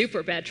in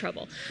super bad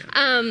trouble.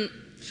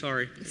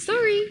 Sorry.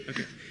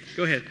 Okay.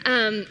 Go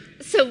ahead.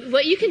 So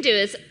what you can do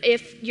is,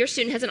 if your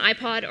student has an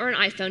iPod or an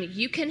iPhone,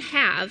 you can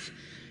have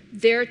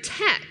their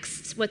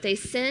texts, what they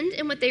send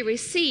and what they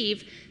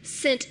receive,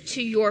 sent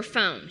to your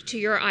phone, to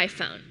your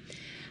iPhone.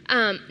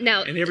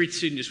 Now, and every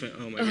student just went,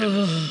 oh my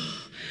goodness.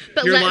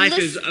 But Your life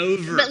is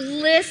over. But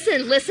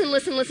listen.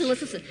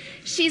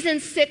 She's in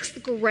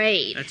 6th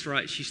grade. That's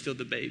right. She's still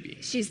the baby.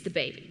 She's the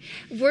baby.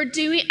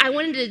 I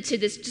wanted to do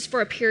this just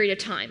for a period of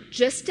time,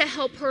 just to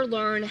help her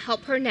learn,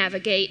 help her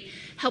navigate,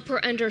 help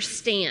her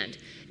understand.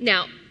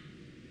 Now,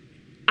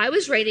 I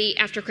was ready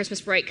after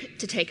Christmas break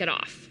to take it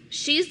off.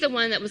 She's the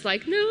one that was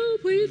like, no,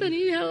 please, I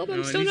need help.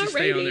 I'm still not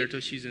ready. Stay on there until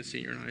she's in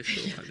senior high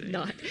school, I think.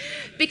 Not.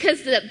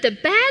 Because the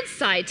bad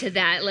side to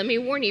that, let me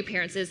warn you,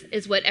 parents,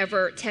 is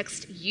whatever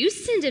text you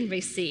send and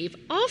receive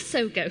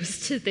also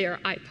goes to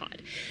their iPod.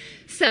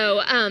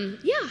 So,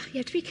 you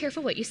have to be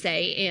careful what you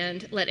say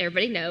and let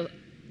everybody know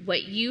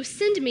what you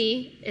send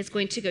me is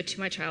going to go to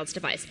my child's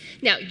device.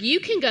 Now, you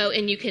can go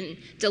and you can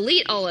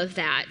delete all of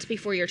that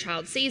before your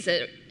child sees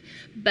it,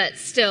 but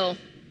still,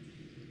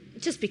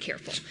 just be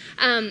careful.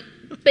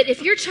 But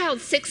if your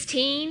child's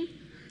 16,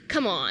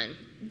 come on,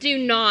 do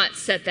not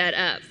set that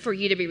up for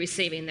you to be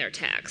receiving their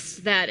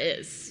texts.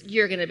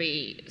 You're going to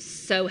be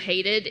so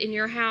hated in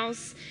your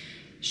house.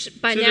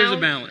 By now, there's a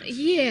balance.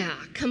 Yeah,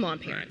 come on,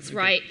 parents,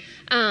 right?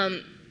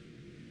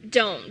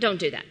 Don't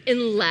do that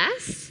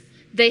unless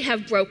they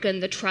have broken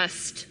the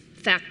trust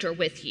factor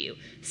with you.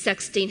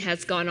 Sexting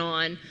has gone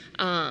on.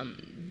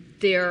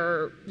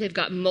 They've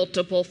got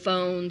multiple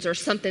phones or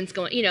something's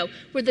going,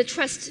 where the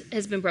trust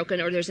has been broken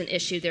or there's an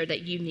issue there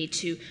that you need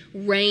to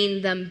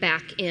rein them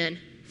back in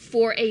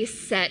for a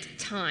set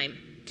time.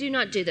 Do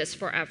not do this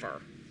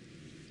forever.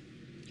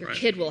 Your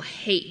kid will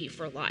hate you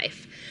for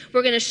life.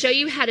 We're going to show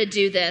you how to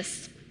do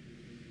this.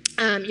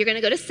 You're going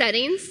to go to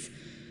settings.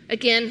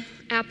 Again,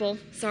 Apple,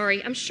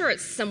 sorry. I'm sure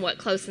it's somewhat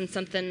close in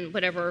something,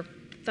 whatever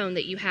phone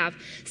that you have.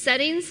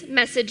 Settings,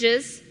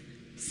 messages,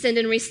 send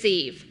and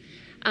receive.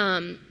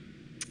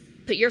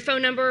 Put your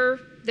phone number,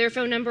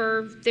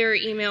 their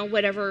email,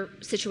 whatever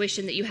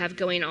situation that you have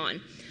going on.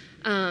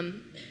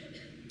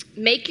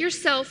 Make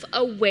yourself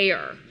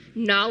aware.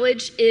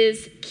 Knowledge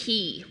is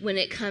key when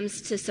it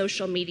comes to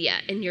social media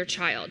and your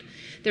child.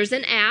 There's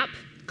an app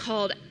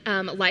called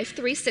Life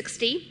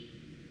 360.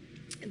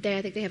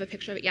 I think they have a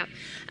picture of it, yeah.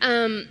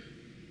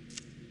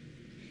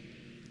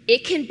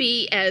 It can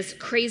be as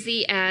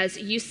crazy as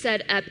you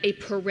set up a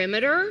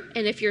perimeter,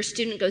 and if your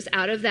student goes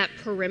out of that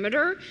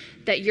perimeter,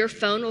 that your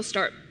phone will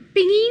start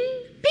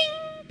pinging, ping,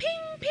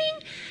 ping, ping.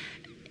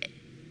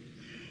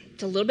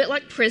 It's a little bit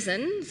like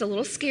prison. It's a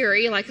little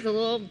scary, like the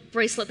little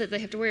bracelet that they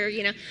have to wear,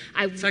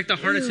 It's like the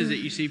harnesses that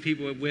you see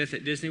people with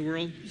at Disney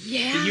World.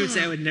 Yeah. And you would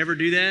say, I would never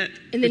do that.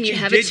 And then you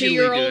have a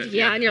 2-year-old,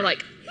 and you're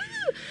like,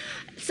 ooh.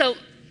 So,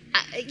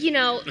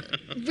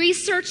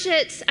 research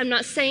it. I'm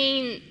not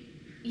saying,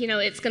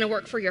 it's going to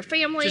work for your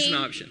family. Just an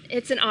option.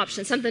 It's an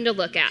option, something to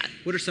look at.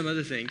 What are some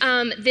other things?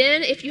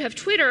 Then if you have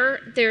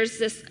Twitter, there's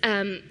this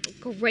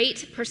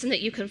great person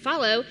that you can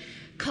follow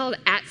called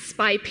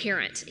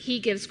 @SpyParent. He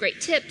gives great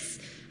tips,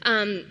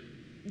 the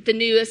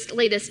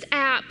latest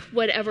app,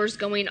 whatever's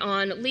going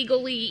on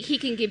legally. He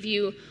can give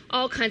you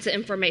all kinds of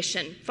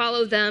information.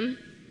 Follow them.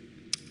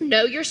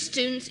 Know your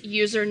students'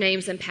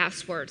 usernames and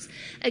passwords.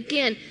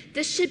 Again,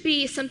 this should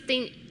be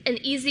an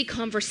easy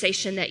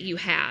conversation that you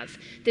have.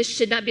 This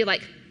should not be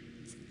like,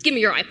 give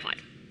me your iPod.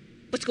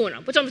 What's going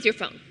on? What's on with your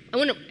phone?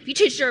 Have you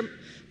changed your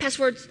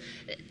passwords?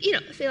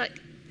 I feel like.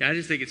 Yeah, I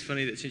just think it's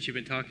funny that since you've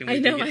been talking, we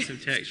did get some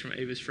texts from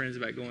Ava's friends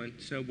about going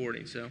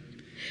snowboarding. So,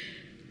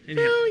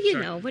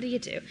 anyhow, what do you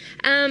do?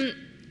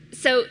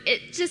 So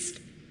it just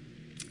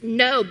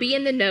be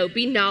in the know,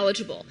 be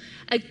knowledgeable.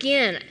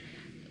 Again,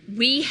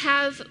 we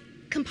have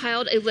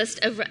compiled a list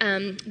of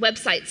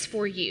websites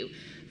for you,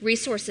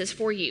 resources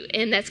for you,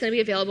 and that's going to be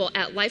available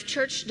at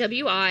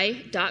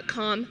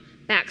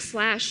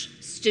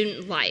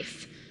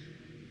lifechurchwi.com/studentlife.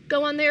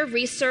 Go on there,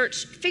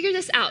 research, figure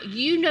this out.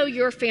 You know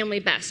your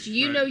family best.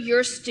 You know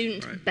your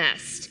student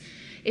best.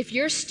 If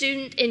your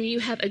student and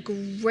you have a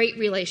great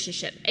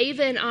relationship,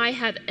 Ava and I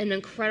have an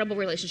incredible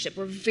relationship.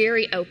 We're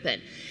very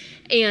open.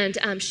 And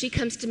she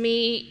comes to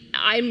me,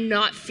 I'm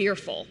not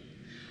fearful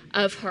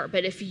of her.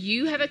 But if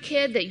you have a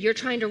kid that you're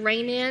trying to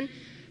rein in,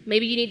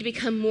 maybe you need to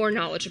become more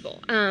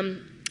knowledgeable.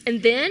 And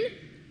then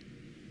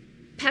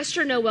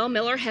Pastor Noel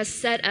Miller has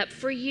set up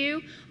for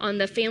you on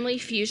the Family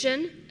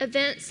Fusion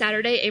event,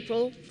 Saturday,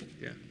 April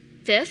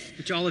 5th.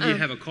 Which all of you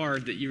have a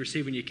card that you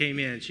received when you came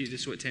in. This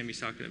is what Tammy's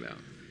talking about.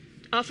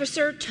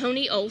 Officer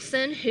Tony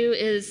Olson, who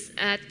is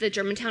at the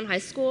Germantown High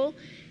School,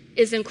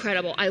 is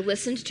incredible. I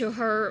listened to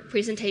her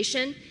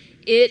presentation.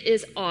 It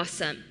is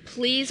awesome.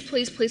 Please,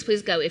 please, please,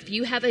 please go. If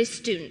you have a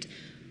student,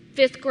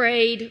 5th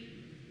grade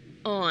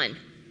on,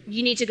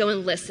 you need to go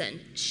and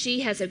listen. She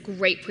has a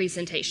great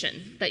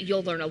presentation that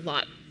you'll learn a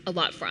lot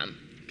from.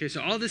 Okay, so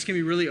all this can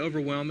be really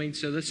overwhelming.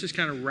 So let's just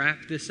kind of wrap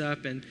this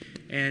up and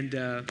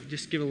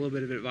just give a little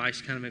bit of advice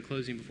kind of in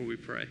closing before we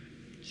pray.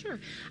 Sure.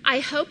 I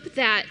hope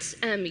that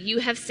you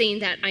have seen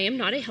that I am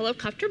not a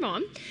helicopter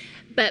mom,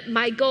 but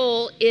my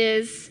goal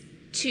is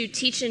to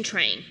teach and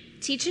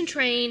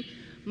train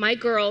my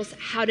girls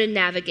how to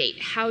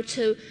navigate, how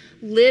to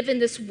live in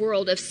this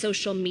world of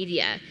social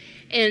media,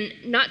 and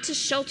not to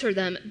shelter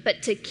them,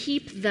 but to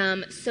keep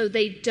them so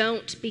they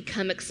don't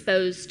become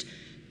exposed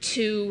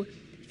to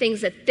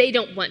things that they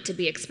don't want to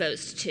be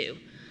exposed to.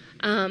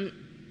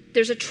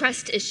 There's a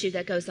trust issue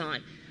that goes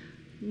on.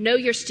 Know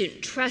your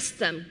student, trust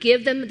them,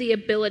 give them the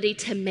ability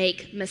to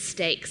make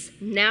mistakes.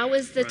 Now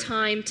is the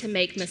time to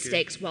make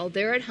mistakes while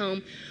they're at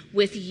home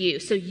with you,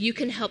 so you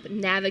can help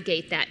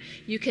navigate that.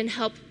 You can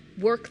help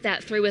work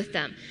that through with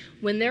them.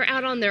 When they're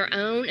out on their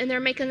own and they're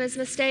making those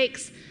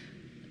mistakes,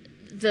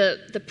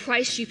 the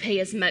price you pay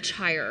is much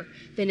higher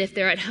than if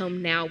they're at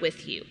home now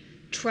with you.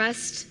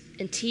 Trust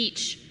and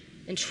teach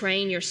and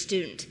train your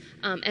student.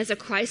 As a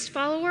Christ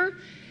follower,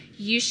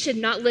 you should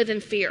not live in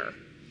fear.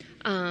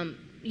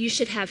 You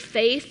should have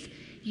faith.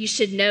 You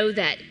should know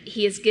that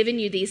He has given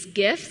you these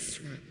gifts.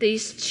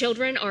 These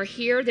children are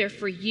here. They're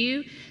for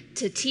you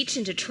to teach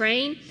and to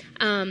train.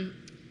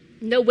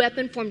 No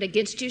weapon formed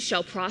against you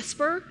shall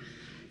prosper.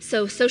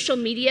 So social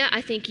media,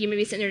 I think you may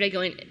be sitting there today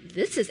going,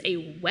 this is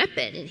a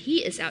weapon, and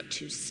he is out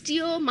to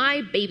steal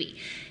my baby.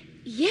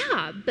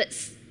 Yeah, but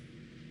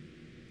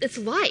it's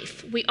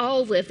life. We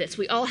all live this.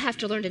 We all have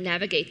to learn to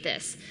navigate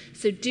this.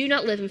 So do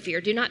not live in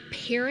fear. Do not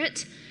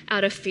parent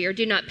out of fear.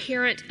 Do not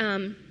parent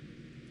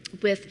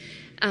with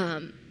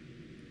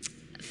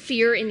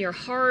fear in your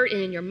heart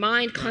and in your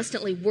mind,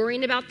 constantly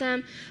worrying about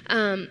them.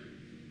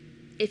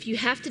 If you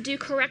have to do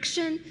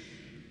correction,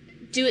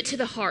 do it to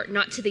the heart,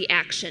 not to the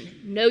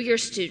action. Know your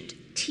student.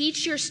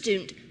 Teach your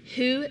student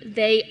who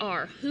they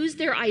are, who's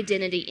their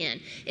identity in.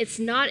 It's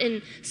not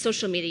in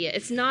social media.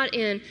 It's not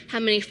in how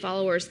many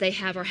followers they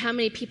have or how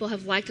many people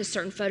have liked a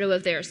certain photo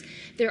of theirs.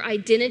 Their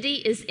identity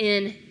is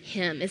in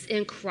Him, is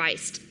in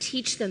Christ.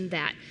 Teach them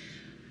that.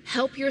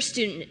 Help your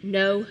student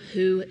know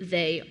who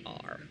they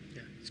are.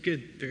 Yeah, it's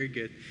good. Very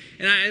good.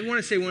 And I want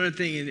to say one other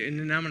thing, and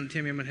then I'm going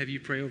to have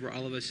you pray over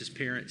all of us as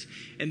parents.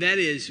 And that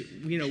is,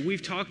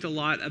 we've talked a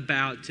lot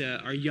about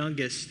our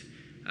youngest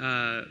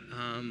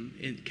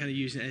and kind of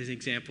using it as an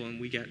example,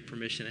 and we got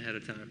permission ahead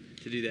of time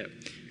to do that.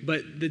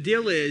 But the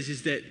deal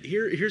is that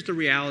here's the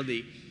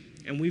reality,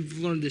 and we've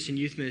learned this in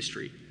youth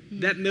ministry.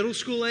 Mm-hmm. That middle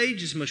school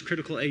age is the most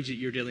critical age that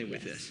you're dealing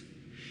with this.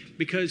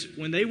 Because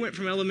when they went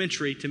from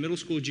elementary to middle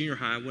school, junior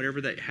high,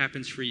 whatever that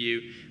happens for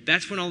you,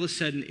 that's when all of a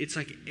sudden it's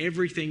like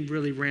everything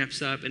really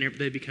ramps up and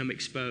they become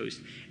exposed.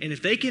 And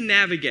if they can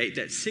navigate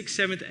that 6th,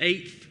 7th,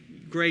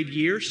 8th grade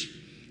years,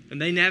 and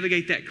they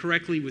navigate that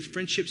correctly with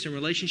friendships and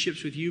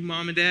relationships with you,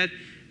 mom and dad,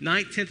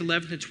 9th, 10th,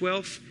 11th, and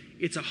 12th,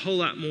 it's a whole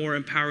lot more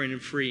empowering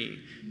and freeing.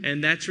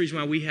 And that's the reason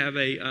why we have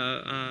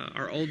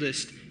our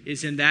oldest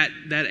is in that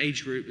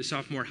age group, the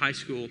sophomore high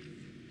school.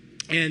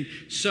 And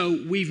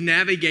so we've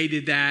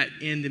navigated that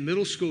in the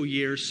middle school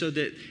years so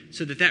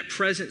that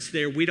presence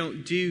there, we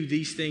don't do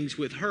these things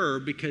with her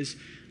because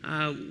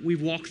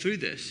we've walked through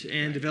this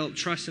and developed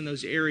trust in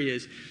those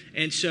areas.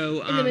 And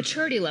so and the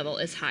maturity level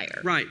is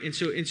higher. Right. And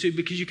so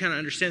because you kind of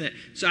understand that.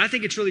 So I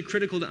think it's really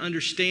critical to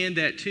understand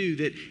that too,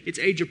 that it's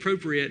age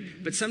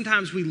appropriate. But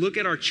sometimes we look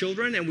at our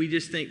children and we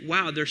just think,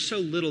 wow, they're so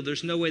little.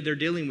 There's no way they're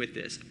dealing with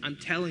this. I'm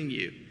telling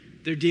you,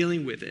 they're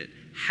dealing with it.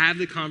 Have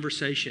the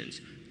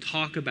conversations.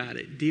 Talk about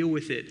it. Deal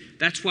with it.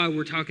 That's why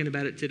we're talking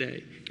about it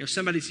today.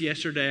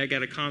 Yesterday I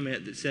got a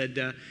comment that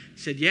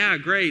said, yeah,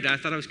 great. I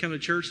thought I was coming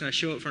to church and I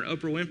show up for an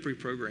Oprah Winfrey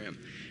program.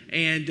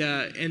 And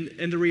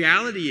the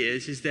reality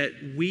is that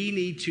we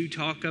need to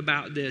talk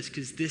about this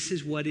because this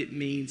is what it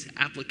means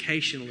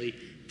applicationally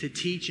to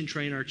teach and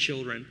train our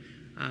children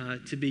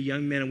to be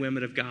young men and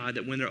women of God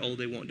that when they're old,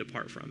 they won't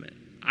depart from it.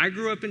 I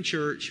grew up in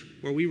church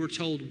where we were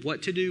told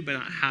what to do, but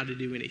not how to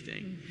do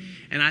anything.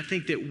 Mm-hmm. And I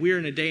think that we're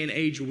in a day and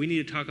age where we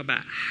need to talk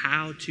about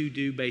how to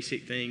do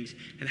basic things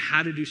and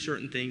how to do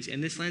certain things.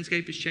 And this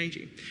landscape is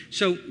changing.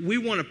 So we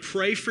want to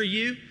pray for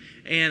you.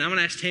 And I'm going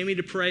to ask Tammy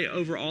to pray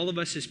over all of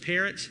us as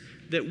parents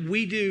that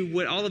we do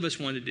what all of us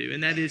want to do.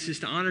 And that is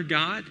to honor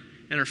God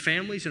and our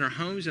families and our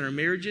homes and our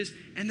marriages,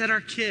 and that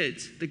our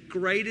kids, the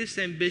greatest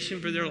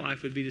ambition for their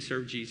life would be to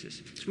serve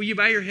Jesus. So will you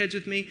bow your heads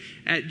with me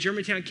at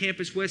Germantown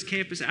campus, West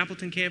Campus,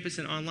 Appleton campus,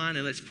 and online,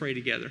 and let's pray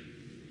together.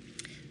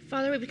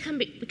 Father, we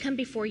come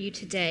before you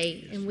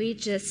today, and we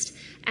just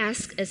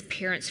ask as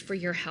parents for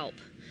your help.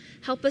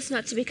 Help us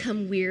not to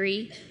become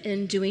weary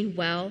in doing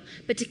well,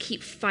 but to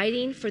keep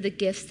fighting for the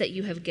gifts that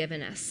you have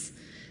given us.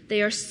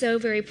 They are so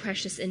very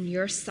precious in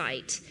your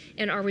sight,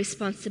 and our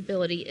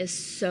responsibility is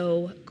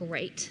so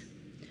great.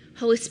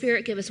 Holy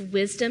Spirit, give us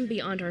wisdom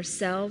beyond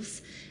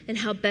ourselves and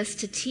how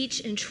best to teach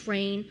and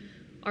train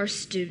our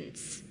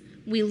students.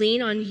 We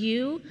lean on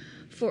you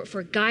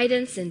for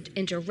guidance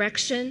and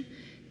direction.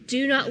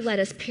 Do not let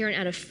us parent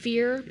out of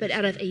fear, but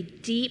out of a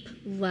deep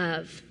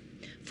love.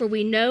 For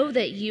we know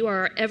that you are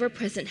our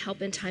ever-present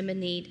help in time of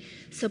need.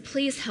 So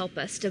please help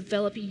us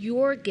develop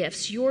your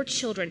gifts, your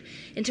children,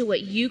 into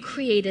what you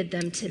created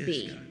them to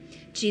be. God.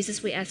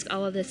 Jesus, we ask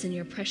all of this in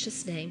your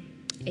precious name.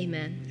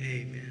 Amen.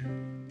 Amen.